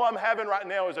 All I'm having right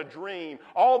now is a dream.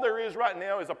 All there is right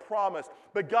now is a promise.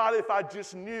 But God, if I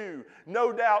just knew,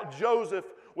 no doubt Joseph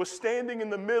was standing in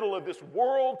the middle of this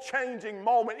world-changing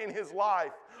moment in his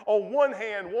life. On one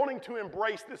hand, wanting to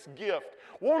embrace this gift,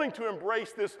 wanting to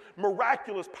embrace this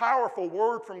miraculous, powerful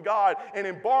word from God and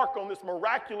embark on this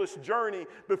miraculous journey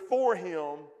before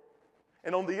him.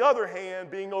 And on the other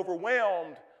hand, being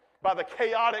overwhelmed by the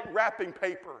chaotic wrapping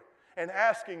paper and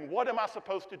asking, what am I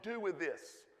supposed to do with this?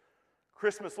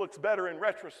 Christmas looks better in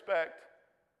retrospect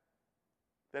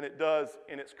than it does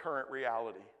in its current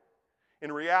reality.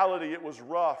 In reality, it was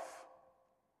rough.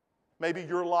 Maybe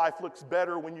your life looks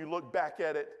better when you look back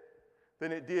at it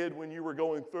than it did when you were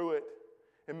going through it.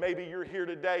 And maybe you're here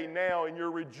today now and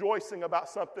you're rejoicing about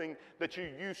something that you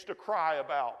used to cry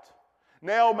about.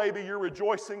 Now maybe you're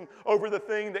rejoicing over the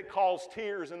thing that caused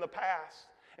tears in the past.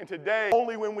 And today,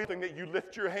 only when we think that you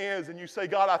lift your hands and you say,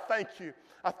 God, I thank you.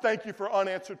 I thank you for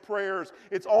unanswered prayers.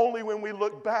 It's only when we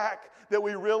look back that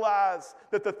we realize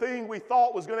that the thing we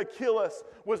thought was going to kill us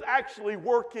was actually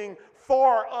working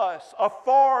for us, a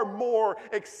far more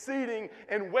exceeding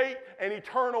and weight and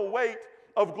eternal weight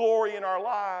of glory in our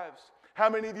lives. How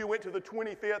many of you went to the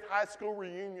 25th high school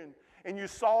reunion and you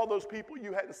saw those people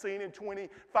you hadn't seen in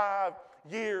 25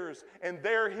 years, and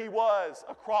there he was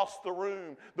across the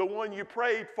room, the one you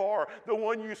prayed for, the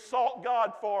one you sought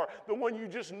God for, the one you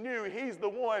just knew he's the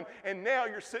one, and now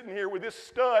you're sitting here with this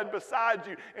stud beside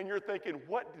you, and you're thinking,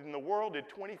 what in the world did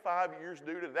 25 years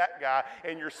do to that guy?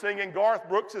 And you're singing Garth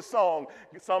Brooks' song,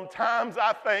 Sometimes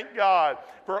I Thank God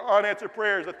for Unanswered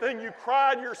Prayers. The thing you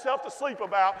cried yourself to sleep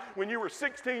about when you were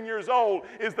 16 years old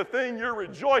is the thing you're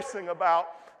rejoicing about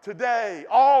today.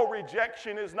 All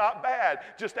rejection is not bad.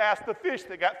 Just ask the fish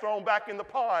that got thrown back in the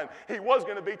pond. He was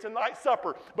going to be tonight's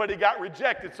supper, but he got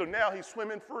rejected, so now he's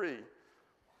swimming free.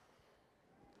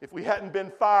 If we hadn't been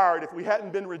fired, if we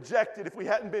hadn't been rejected, if we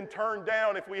hadn't been turned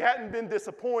down, if we hadn't been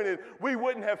disappointed, we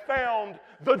wouldn't have found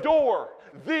the door.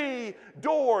 The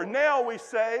door. Now we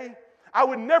say, I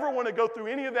would never want to go through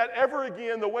any of that ever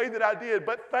again the way that I did,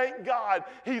 but thank God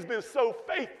he's been so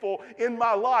faithful in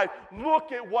my life.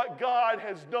 Look at what God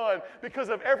has done. Because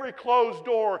of every closed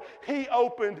door, he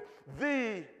opened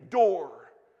the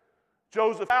door.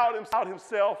 Joseph allowed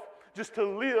himself just to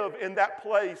live in that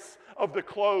place of the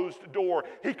closed door.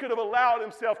 He could have allowed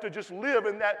himself to just live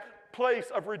in that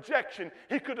place of rejection.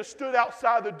 He could have stood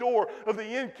outside the door of the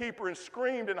innkeeper and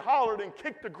screamed and hollered and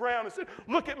kicked the ground and said,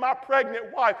 look at my pregnant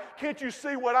wife. Can't you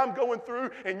see what I'm going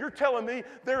through? And you're telling me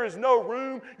there is no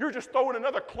room? You're just throwing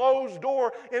another closed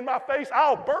door in my face?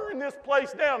 I'll burn this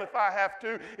place down if I have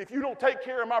to, if you don't take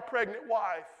care of my pregnant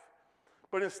wife.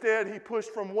 But instead, he pushed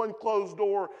from one closed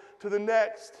door to the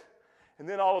next. And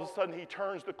then all of a sudden, he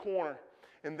turns the corner.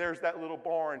 And there's that little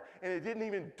barn. And it didn't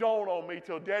even dawn on me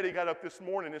till Daddy got up this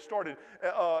morning and started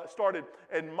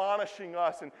admonishing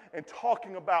us and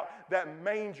talking about that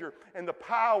manger and the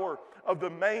power of the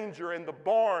manger and the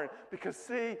barn. Because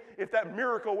see, if that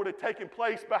miracle would have taken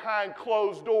place behind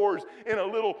closed doors in a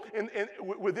little,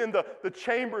 within the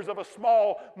chambers of a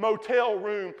small motel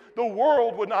room, the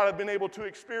world would not have been able to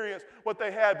experience what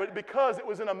they had. But because it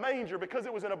was in a manger, because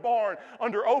it was in a barn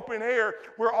under open air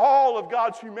where all of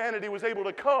God's humanity was able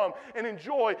to come and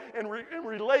enjoy and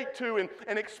relate to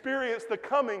and experience the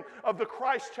coming of the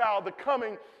Christ child, the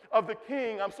coming of the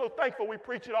King. I'm so thankful we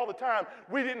preach it all the time.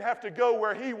 We didn't have to go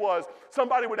where he was.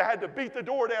 Somebody would have had to beat the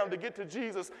door down to get to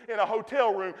Jesus in a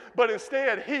hotel room, but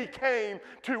instead he came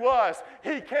to us.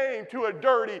 He came to a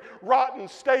dirty, rotten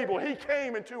stable. He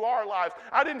came into our lives.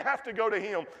 I didn't have to go to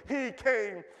him. He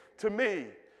came to me.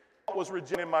 What was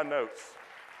rejected in my notes?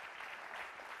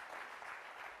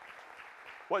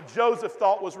 What Joseph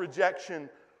thought was rejection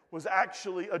was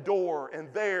actually a door, and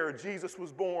there Jesus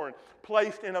was born,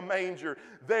 placed in a manger.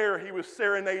 There he was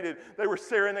serenaded. They were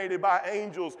serenaded by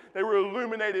angels. They were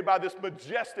illuminated by this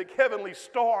majestic heavenly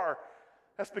star.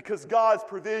 That's because God's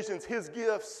provisions, his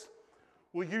gifts,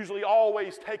 will usually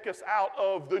always take us out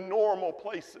of the normal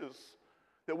places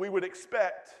that we would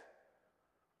expect.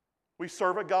 We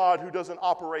serve a God who doesn't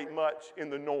operate much in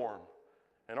the norm,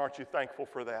 and aren't you thankful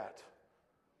for that?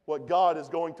 What God is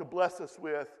going to bless us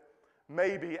with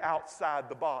may be outside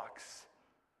the box.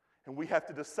 And we have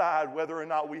to decide whether or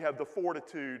not we have the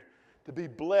fortitude to be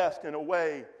blessed in a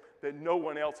way that no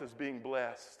one else is being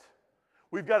blessed.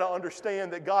 We've got to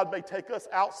understand that God may take us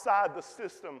outside the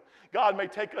system. God may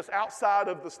take us outside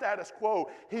of the status quo.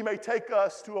 He may take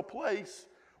us to a place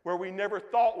where we never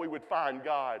thought we would find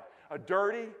God. A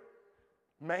dirty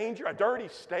manger, a dirty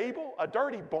stable, a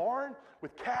dirty barn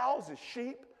with cows and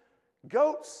sheep,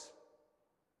 goats.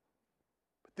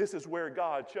 But this is where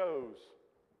God chose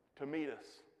to meet us.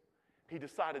 He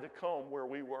decided to come where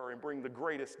we were and bring the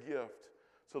greatest gift.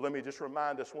 So let me just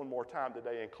remind us one more time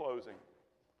today in closing.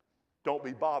 Don't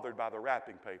be bothered by the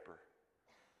wrapping paper,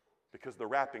 because the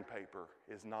wrapping paper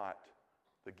is not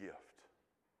the gift.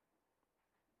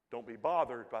 Don't be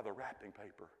bothered by the wrapping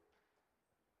paper,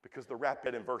 because the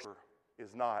wrapping paper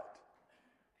is not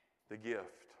the gift.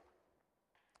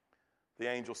 The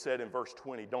angel said in verse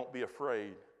 20, don't be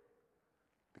afraid,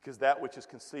 because that which is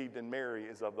conceived in Mary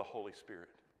is of the Holy Spirit.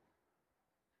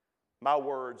 My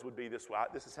words would be this way.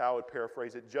 This is how I would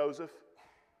paraphrase it. Joseph,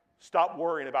 stop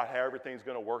worrying about how everything's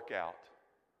going to work out.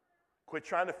 Quit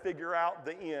trying to figure out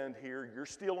the end here. You're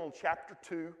still on chapter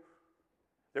 2.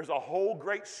 There's a whole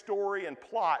great story and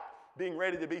plot being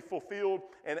ready to be fulfilled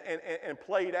and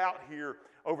played out here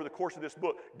over the course of this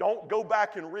book. Don't go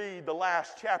back and read the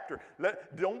last chapter.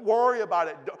 Don't worry about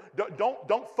it.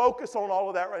 Don't focus on all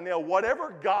of that right now.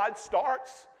 Whatever God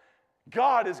starts,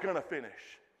 God is going to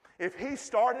finish. If he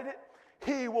started it,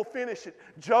 he will finish it.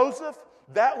 Joseph,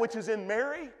 that which is in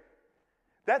Mary,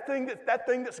 that thing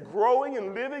that's growing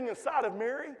and living inside of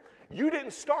Mary, you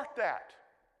didn't start that.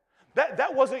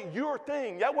 That wasn't your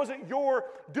thing. That wasn't your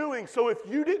doing. So if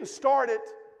you didn't start it,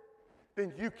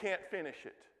 then you can't finish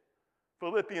it.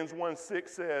 Philippians 1:6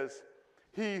 says,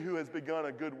 he who has begun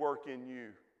a good work in you,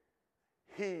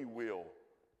 he will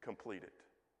complete it.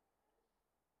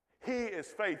 He is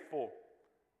faithful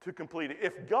to complete it.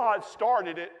 If God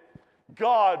started it,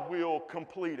 God will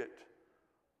complete it.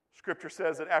 Scripture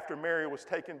says that after Mary was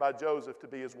taken by Joseph to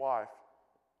be his wife,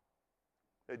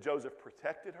 that Joseph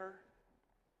protected her,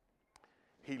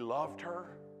 he loved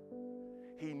her,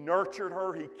 he nurtured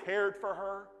her, he cared for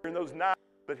her during those 9.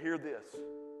 But hear this,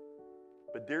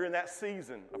 but during that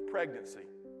season of pregnancy,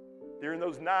 during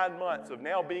those 9 months of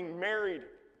now being married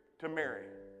to Mary,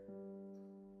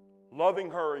 loving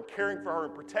her and caring for her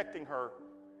and protecting her,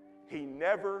 he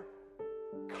never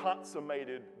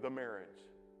consummated the marriage.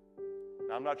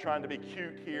 Now, I'm not trying to be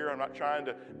cute here. I'm not trying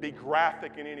to be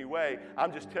graphic in any way.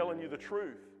 I'm just telling you the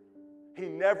truth. He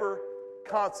never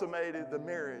consummated the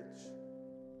marriage,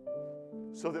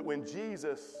 so that when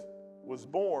Jesus was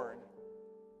born,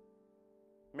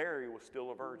 Mary was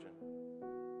still a virgin,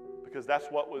 because that's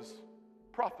what was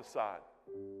prophesied.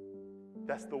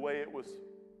 That's the way it was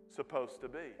supposed to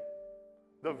be.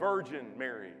 The Virgin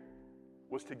Mary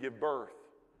was to give birth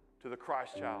to the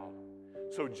Christ child.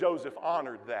 So Joseph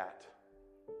honored that.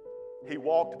 He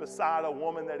walked beside a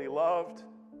woman that he loved.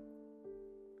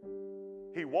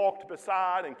 He walked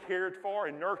beside and cared for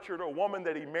and nurtured a woman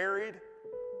that he married.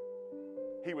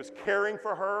 He was caring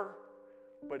for her,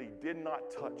 but he did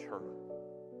not touch her.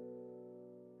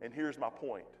 And here's my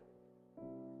point.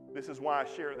 This is why I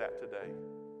share that today.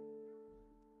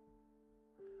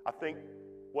 I think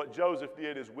what Joseph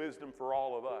did is wisdom for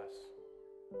all of us.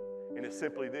 And it's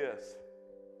simply this: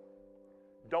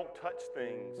 don't touch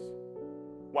things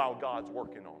while God's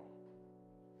working on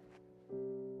them.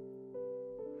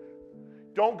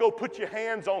 Don't go put your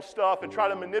hands on stuff and try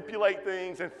to manipulate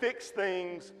things and fix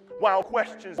things while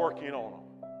questions are working on them.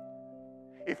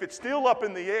 If it's still up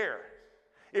in the air,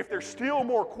 if there's still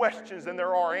more questions than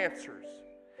there are answers,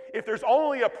 if there's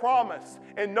only a promise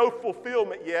and no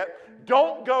fulfillment yet,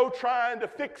 don't go trying to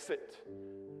fix it.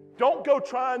 Don't go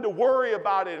trying to worry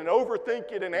about it and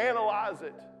overthink it and analyze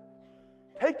it.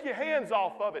 Take your hands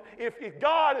off of it. If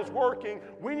God is working,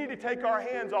 we need to take our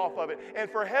hands off of it. And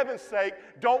for heaven's sake,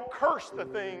 don't curse the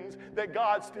things that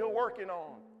God's still working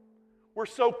on. We're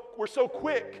so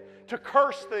quick to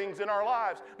curse things in our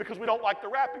lives because we don't like the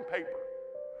wrapping paper.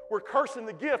 We're cursing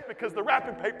the gift because the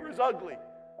wrapping paper is ugly,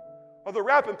 or the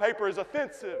wrapping paper is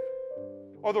offensive,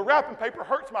 or the wrapping paper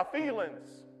hurts my feelings,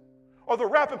 or the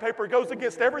wrapping paper goes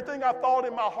against everything I thought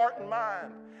in my heart and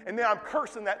mind. And now I'm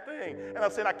cursing that thing. And I'm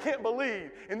saying, I can't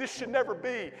believe, and this should never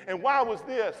be. And why was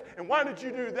this? And why did you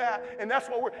do that? And that's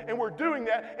what we're doing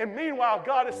that. And meanwhile,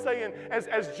 God is saying,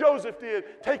 as Joseph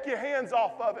did, take your hands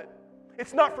off of it.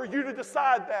 It's not for you to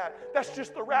decide that. That's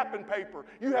just the wrapping paper.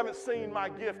 You haven't seen my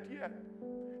gift yet.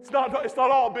 It's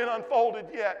not all been unfolded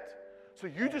yet. So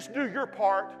you just do your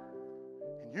part,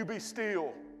 and you be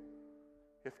still.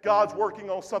 If God's working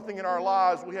on something in our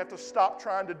lives, we have to stop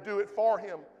trying to do it for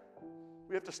Him.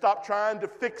 We have to stop trying to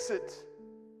fix it.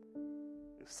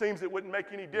 It seems it wouldn't make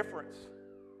any difference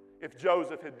if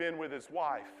Joseph had been with his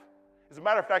wife. As a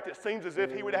matter of fact, it seems as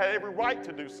if he would have had every right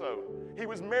to do so. He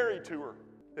was married to her.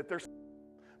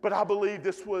 But I believe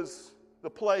this was the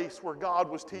place where God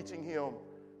was teaching him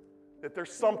that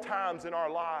there's some times in our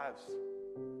lives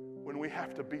when we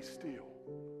have to be still,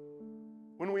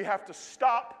 when we have to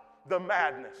stop the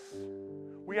madness.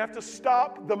 We have to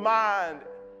stop the mind.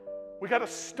 We got to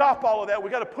stop all of that. We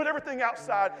got to put everything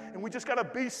outside, and we just got to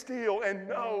be still and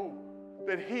know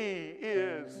that He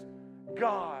is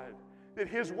God, that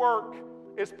His work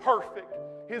is perfect.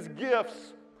 His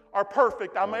gifts are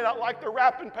perfect. I may not like the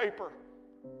wrapping paper,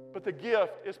 but the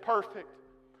gift is perfect.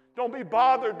 Don't be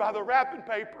bothered by the wrapping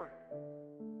paper,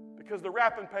 because the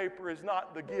wrapping paper is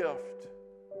not the gift.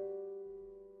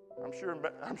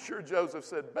 I'm sure Joseph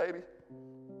said, baby,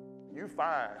 you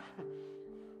fine.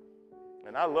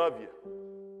 And I love you.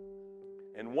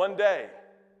 And one day,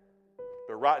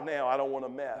 but right now I don't want to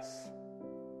mess.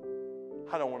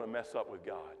 I don't want to mess up with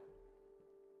God.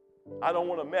 I don't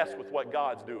want to mess with what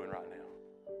God's doing right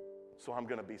now. So I'm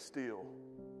going to be still.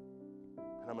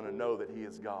 And I'm going to know that He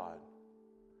is God.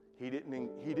 He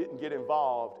didn't get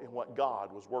involved in what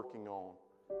God was working on.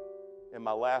 And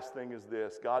my last thing is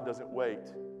this: God doesn't wait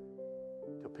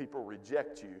till people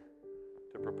reject you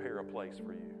to prepare a place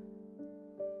for you.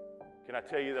 Can I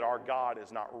tell you that our God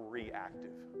is not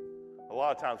reactive? A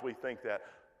lot of times we think that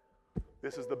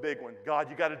this is the big one. God,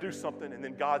 you got to do something. And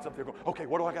then God's up there going, okay,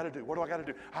 what do I got to do? What do I got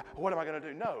to do? What am I going to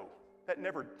do? No, that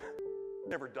never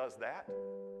does that.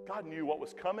 God knew what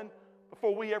was coming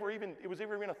before it was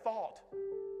ever even a thought.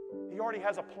 He already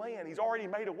has a plan. He's already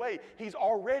made a way. He's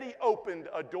already opened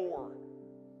a door.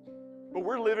 But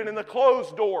we're living in the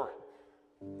closed door.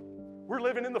 We're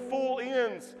living in the full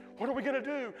ends. What are we going to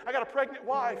do? I got a pregnant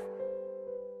wife.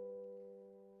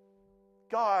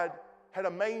 God had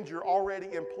a manger already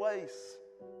in place.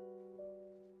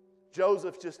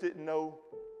 Joseph just didn't know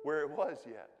where it was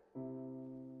yet.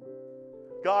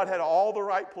 God had all the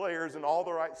right players in all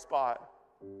the right spot.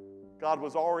 God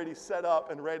was already set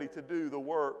up and ready to do the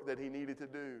work that He needed to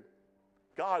do.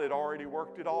 God had already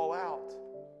worked it all out.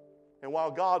 And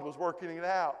while God was working it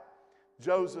out,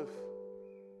 Joseph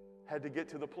had to get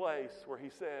to the place where he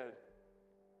said,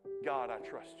 God, I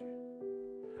trust you.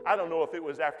 I don't know if it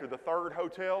was after the third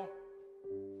hotel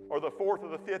or the fourth or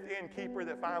the fifth innkeeper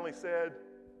that finally said,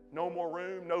 no more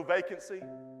room, no vacancy.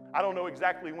 I don't know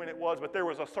exactly when it was, but there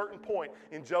was a certain point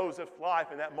in Joseph's life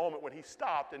in that moment when he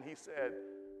stopped and he said,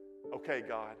 okay,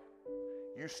 God,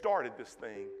 you started this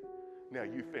thing. Now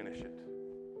you finish it.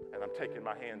 And I'm taking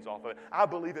my hands off of it. I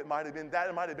believe it might have been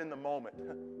the moment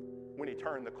when he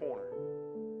turned the corner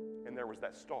and there was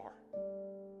that star.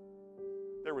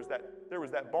 There was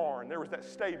that barn. There was that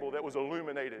stable that was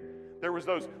illuminated. There was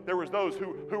those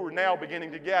who were now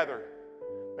beginning to gather.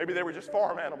 Maybe they were just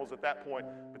farm animals at that point,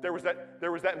 but there was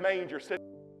that manger sitting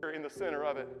there in the center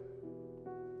of it.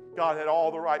 God had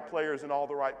all the right players in all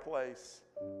the right place.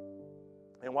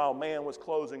 And while man was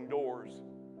closing doors,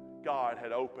 God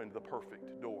had opened the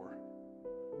perfect door.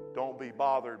 Don't be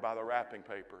bothered by the wrapping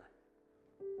paper,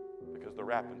 because the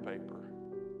wrapping paper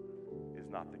is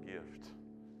not the gift.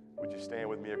 Would you stand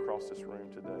with me across this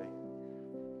room today?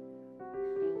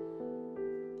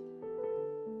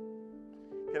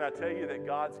 Can I tell you that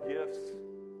God's gifts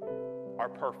are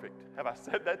perfect? Have I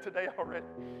said that today already?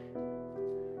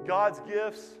 God's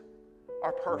gifts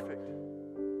are perfect.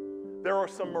 There are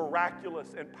some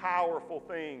miraculous and powerful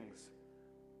things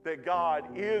that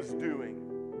God is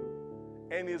doing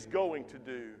and is going to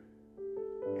do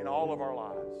in all of our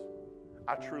lives.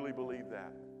 I truly believe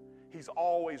that. He's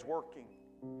always working.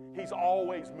 He's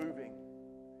always moving.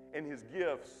 And His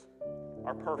gifts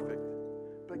are perfect.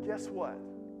 But guess what?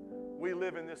 We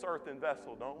live in this earthen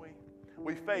vessel, don't we?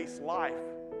 We face life.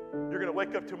 You're going to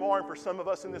wake up tomorrow, and for some of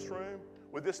us in this room,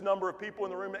 with this number of people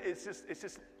in the room,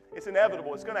 it's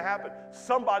inevitable. It's going to happen.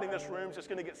 Somebody in this room is just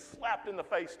going to get slapped in the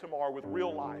face tomorrow with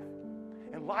real life.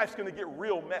 And life's going to get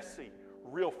real messy,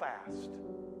 real fast.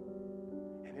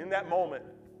 And in that moment,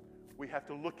 we have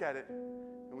to look at it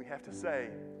and we have to say,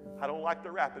 I don't like the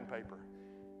wrapping paper,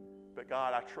 but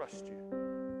God, I trust you.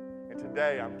 And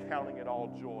today I'm counting it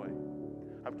all joy.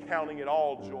 I'm counting it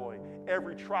all joy.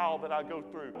 Every trial that I go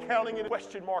through, counting it a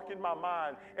question mark in my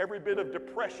mind, every bit of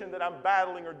depression that I'm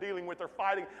battling or dealing with or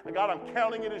fighting, God, I'm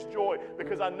counting it as joy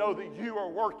because I know that you are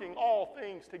working all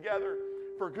things together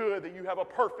for good, that you have a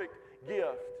perfect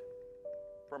gift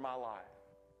for my life.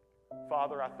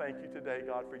 Father, I thank you today,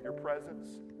 God, for your presence,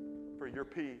 for your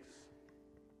peace.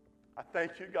 I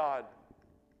thank you, God,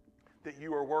 that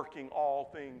you are working all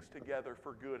things together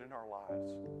for good in our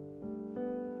lives.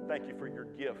 Thank you for your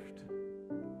gift,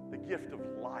 the gift of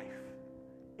life,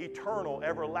 eternal,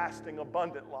 everlasting,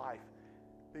 abundant life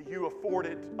that you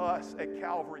afforded us at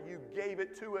Calvary. You gave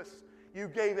it to us. You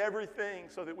gave everything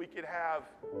so that we could have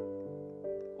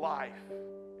life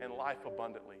and life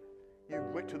abundantly. You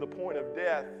went to the point of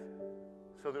death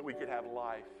so that we could have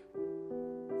life.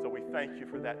 So we thank you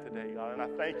for that today, God. And I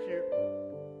thank you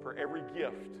for every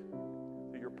gift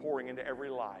that you're pouring into every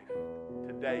life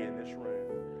today in this room.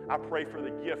 I pray for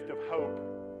the gift of hope,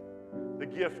 the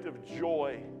gift of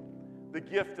joy, the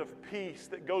gift of peace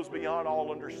that goes beyond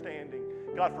all understanding.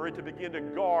 God, for it to begin to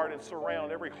guard and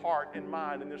surround every heart and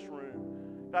mind in this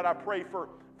room. God, I pray for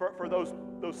those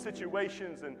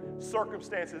situations and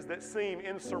circumstances that seem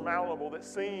insurmountable, that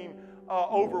seem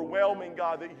overwhelming,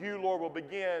 God, that you, Lord, will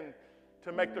begin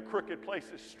to make the crooked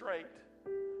places straight,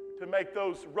 to make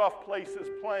those rough places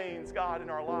plains, God,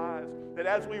 in our lives. That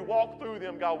as we walk through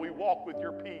them, God, we walk with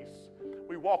your peace.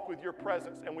 We walk with your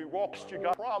presence, and we walk with you,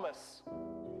 God. Promise,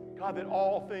 God, that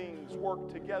all things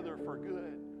work together for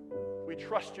good. We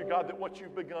trust you, God, that what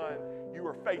you've begun, you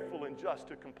are faithful and just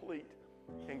to complete.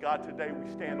 And God, today we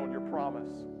stand on your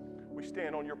promise. We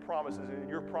stand on your promises, and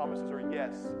your promises are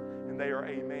yes, and they are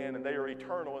amen, and they are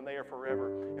eternal, and they are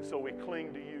forever. And so we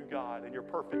cling to you, God, and your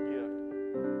perfect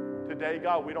gift. Today,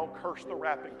 God, we don't curse the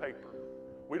wrapping paper.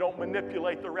 We don't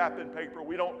manipulate the wrapping paper.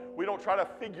 We don't try to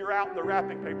figure out the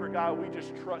wrapping paper, God. We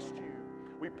just trust you.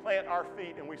 We plant our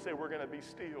feet and we say we're going to be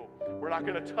still. We're not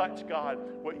going to touch, God,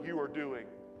 what you are doing.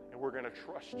 And we're going to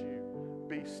trust you.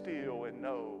 Be still and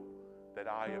know that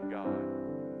I am God.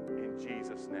 In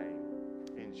Jesus' name.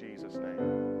 In Jesus' name.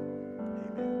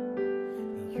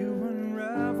 Amen. You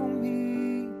unravel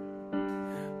me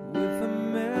with a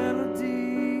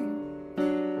melody.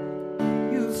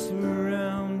 You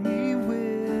surround me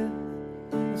with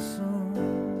a song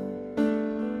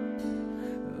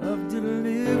of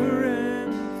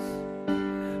deliverance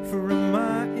from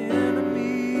my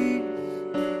enemies,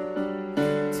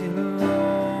 till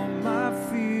all my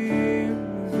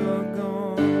fears are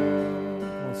gone.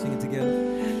 Come on, sing it together.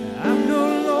 I'm no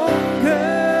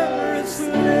longer a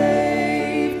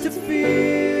slave to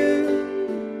fear.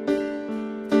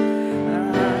 I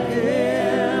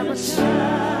am a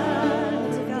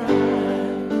child of God.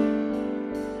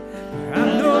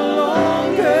 I'm no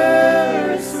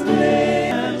longer a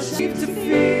slave to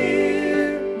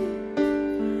fear.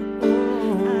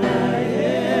 Oh, I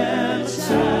am a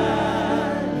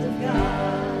child of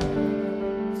God.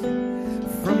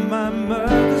 From my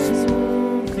mother's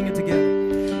womb, sing it together.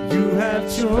 You have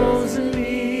chosen me.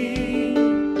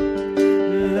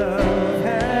 Love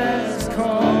has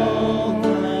called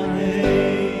my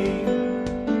name,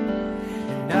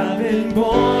 and I've been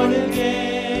born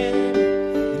again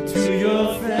into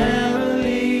your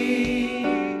family.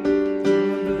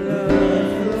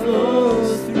 Blood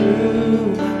flows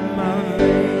through my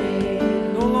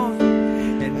veins. No longer,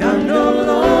 and I'm no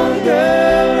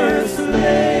longer a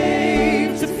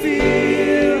slave to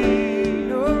fear.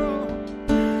 No.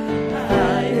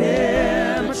 I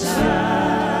am a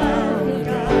child of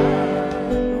God.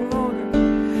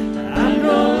 I'm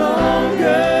no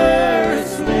longer a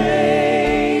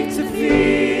slave to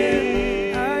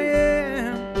fear. I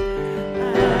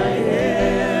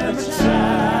am a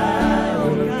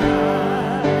child of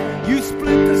God. You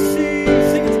split the sea,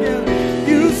 sing it together.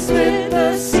 You split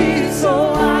the sea so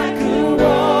I could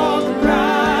walk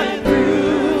right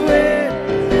through it.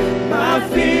 My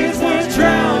fears were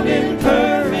drowned in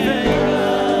perfect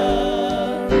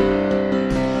love.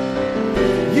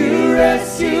 You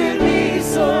rescued me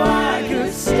so I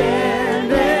could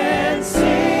stand and sing.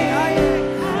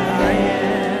 I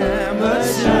am a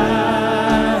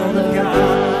child of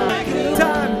God.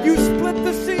 Time, you split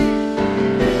the sea.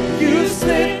 You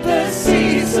split the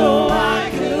sea so I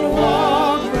could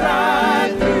walk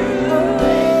right through.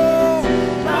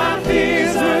 My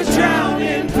fears were drowned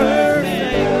in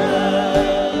perfect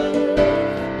love.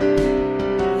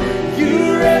 You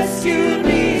rescued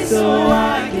me so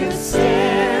I could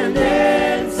stand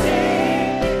and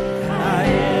sing. I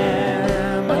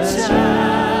am a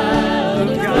child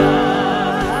of God.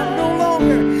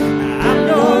 I'm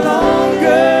no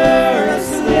longer a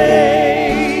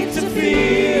slave to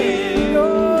fear.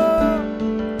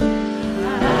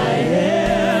 I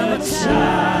am a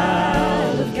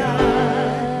child of God.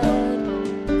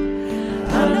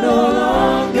 I'm no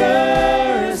longer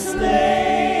a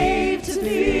slave to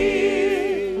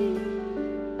fear.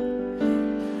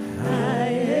 I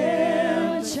am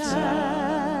a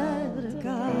child of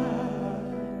God.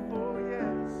 Oh,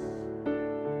 yes.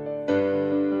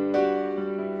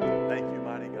 Thank you,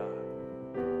 mighty God.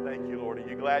 Thank you, Lord. Are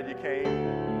you glad you came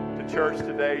to church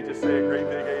today? Just say a great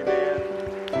big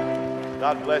amen.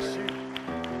 God bless you.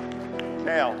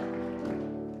 Now,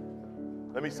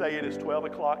 let me say it is 12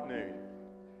 o'clock noon.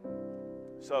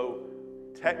 So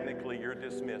technically you're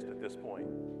dismissed at this point.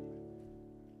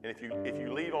 And if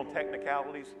you leave on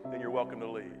technicalities, then you're welcome to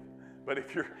leave. But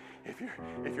if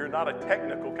you're not a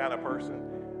technical kind of person,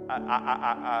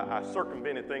 I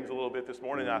circumvented things a little bit this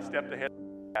morning, and I stepped ahead.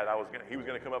 He was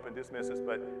going to come up and dismiss us,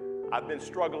 but I've been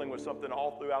struggling with something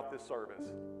all throughout this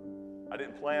service. I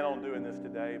didn't plan on doing this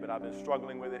today, but I've been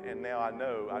struggling with it, and now I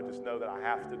just know that I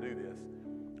have to do this.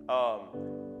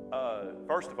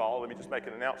 First of all, let me just make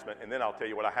an announcement, and then I'll tell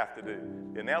you what I have to do.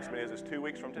 The announcement is 2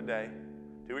 weeks from today,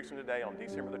 on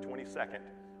December the 22nd,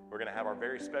 we're going to have our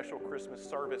very special Christmas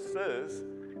services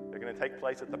They're going to take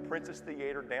place at the Princess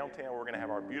Theater downtown. We're going to have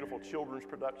our beautiful children's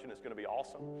production. It's going to be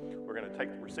awesome. We're going to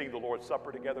receive the Lord's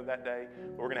Supper together that day.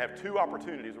 We're going to have two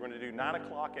opportunities. We're going to do 9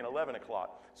 o'clock and 11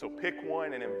 o'clock. So pick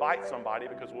one and invite somebody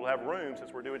because we'll have room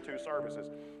since we're doing two services.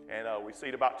 And we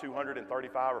seat about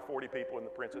 235 or 40 people in the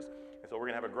Princess. And so we're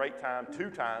going to have a great time 2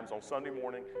 times on Sunday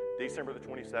morning, December the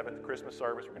 27th, Christmas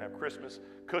service. We're going to have Christmas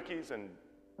cookies and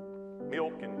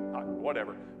milk and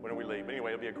whatever when we leave. But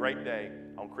anyway, it'll be a great day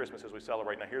on Christmas as we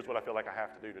celebrate. Now, here's what I feel like I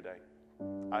have to do today.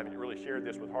 I haven't really shared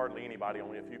this with hardly anybody,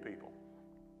 only a few people.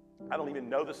 I don't even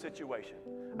know the situation.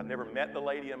 I've never met the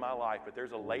lady in my life, but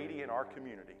there's a lady in our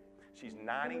community. She's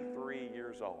 93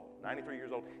 years old,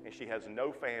 and she has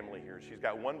no family here. She's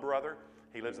got one brother.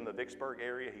 He lives in the Vicksburg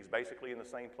area. He's basically in the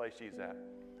same place she's at.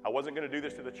 I wasn't going to do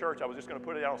this to the church. I was just going to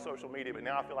put it out on social media, but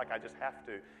now I feel like I just have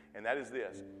to, and that is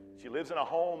this. She lives in a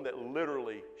home that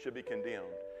literally should be condemned.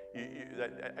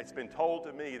 It's been told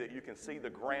to me that you can see the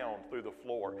ground through the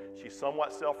floor. She's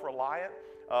somewhat self-reliant,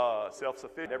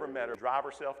 self-sufficient. Never met her. Drive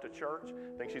herself to church.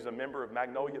 I think she's a member of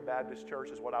Magnolia Baptist Church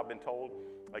is what I've been told.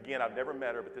 Again, I've never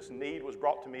met her, but this need was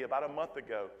brought to me about a month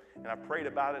ago, and I prayed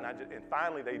about it, and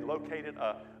finally they located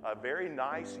a very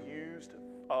nice used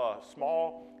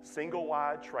small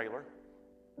single-wide trailer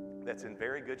that's in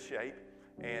very good shape.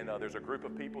 And there's a group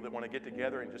of people that want to get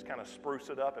together and just kind of spruce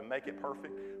it up and make it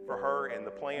perfect for her. And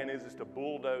the plan is to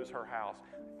bulldoze her house.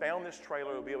 Found this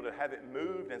trailer, we'll be able to have it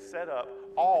moved and set up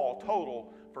all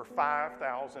total for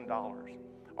 $5,000.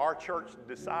 Our church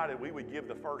decided we would give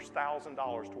the first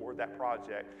 $1,000 toward that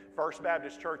project. First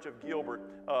Baptist Church of Gilbert,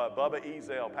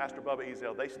 Pastor Bubba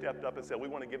Ezel, they stepped up and said, we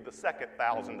want to give the second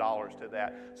 $1,000 to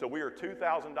that. So we are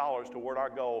 $2,000 toward our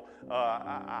goal.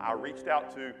 I reached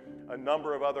out to a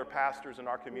number of other pastors in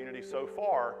our community so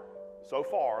far,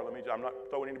 I'm not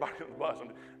throwing anybody on the bus,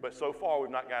 but so far we've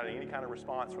not gotten any kind of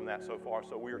response from that so far.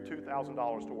 So we are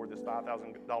 $2,000 toward this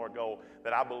 $5,000 goal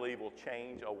that I believe will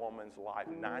change a woman's life.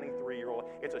 93-year-old.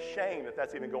 It's a shame that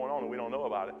that's even going on and we don't know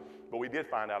about it, but we did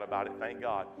find out about it, thank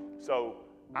God. So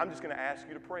I'm just going to ask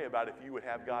you to pray about if you would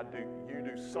have God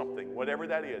do something, whatever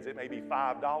that is. It may be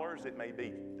 $5, it may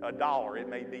be $1, it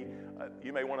may be,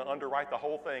 you may want to underwrite the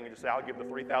whole thing and just say, I'll give the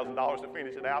 $3,000 to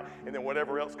finish it out, and then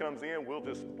whatever else comes in, we'll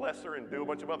just bless her and do a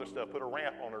bunch of other stuff, put a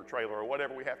ramp on her trailer or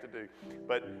whatever we have to do.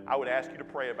 But I would ask you to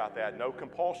pray about that. No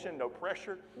compulsion, no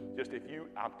pressure. Just if you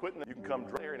can come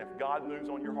there, and if God moves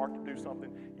on your heart to do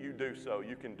something, you do so.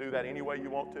 You can do that any way you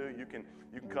want to. You can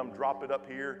come drop it up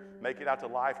here, make it out to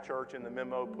Life Church in the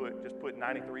memo, put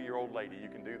 93-year-old lady. You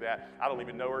can do that. I don't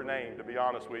even know her name, to be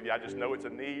honest with you. I just know it's a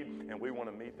need, and we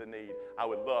want to meet the need. I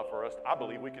would love for us, I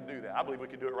believe we could do that. I believe we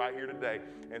could do it right here today.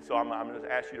 And so I'm going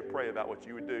to ask you to pray about what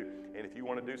you would do. And if you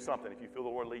want to do something, if you feel the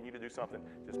Lord leading you to do something,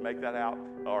 just make that out,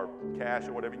 or cash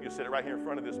or whatever. You can just set it right here in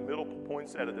front of this middle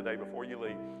poinsettia today before you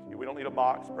leave. We don't need a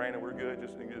box, Brandon, we're good. We're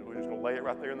just going to lay it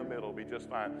right there in the middle. It'll be just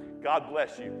fine. God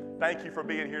bless you. Thank you for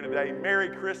being here today. Merry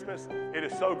Christmas. It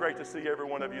is so great to see every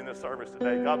one of you in this service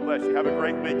today. God bless you. Have a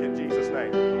great week in Jesus'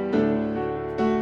 name.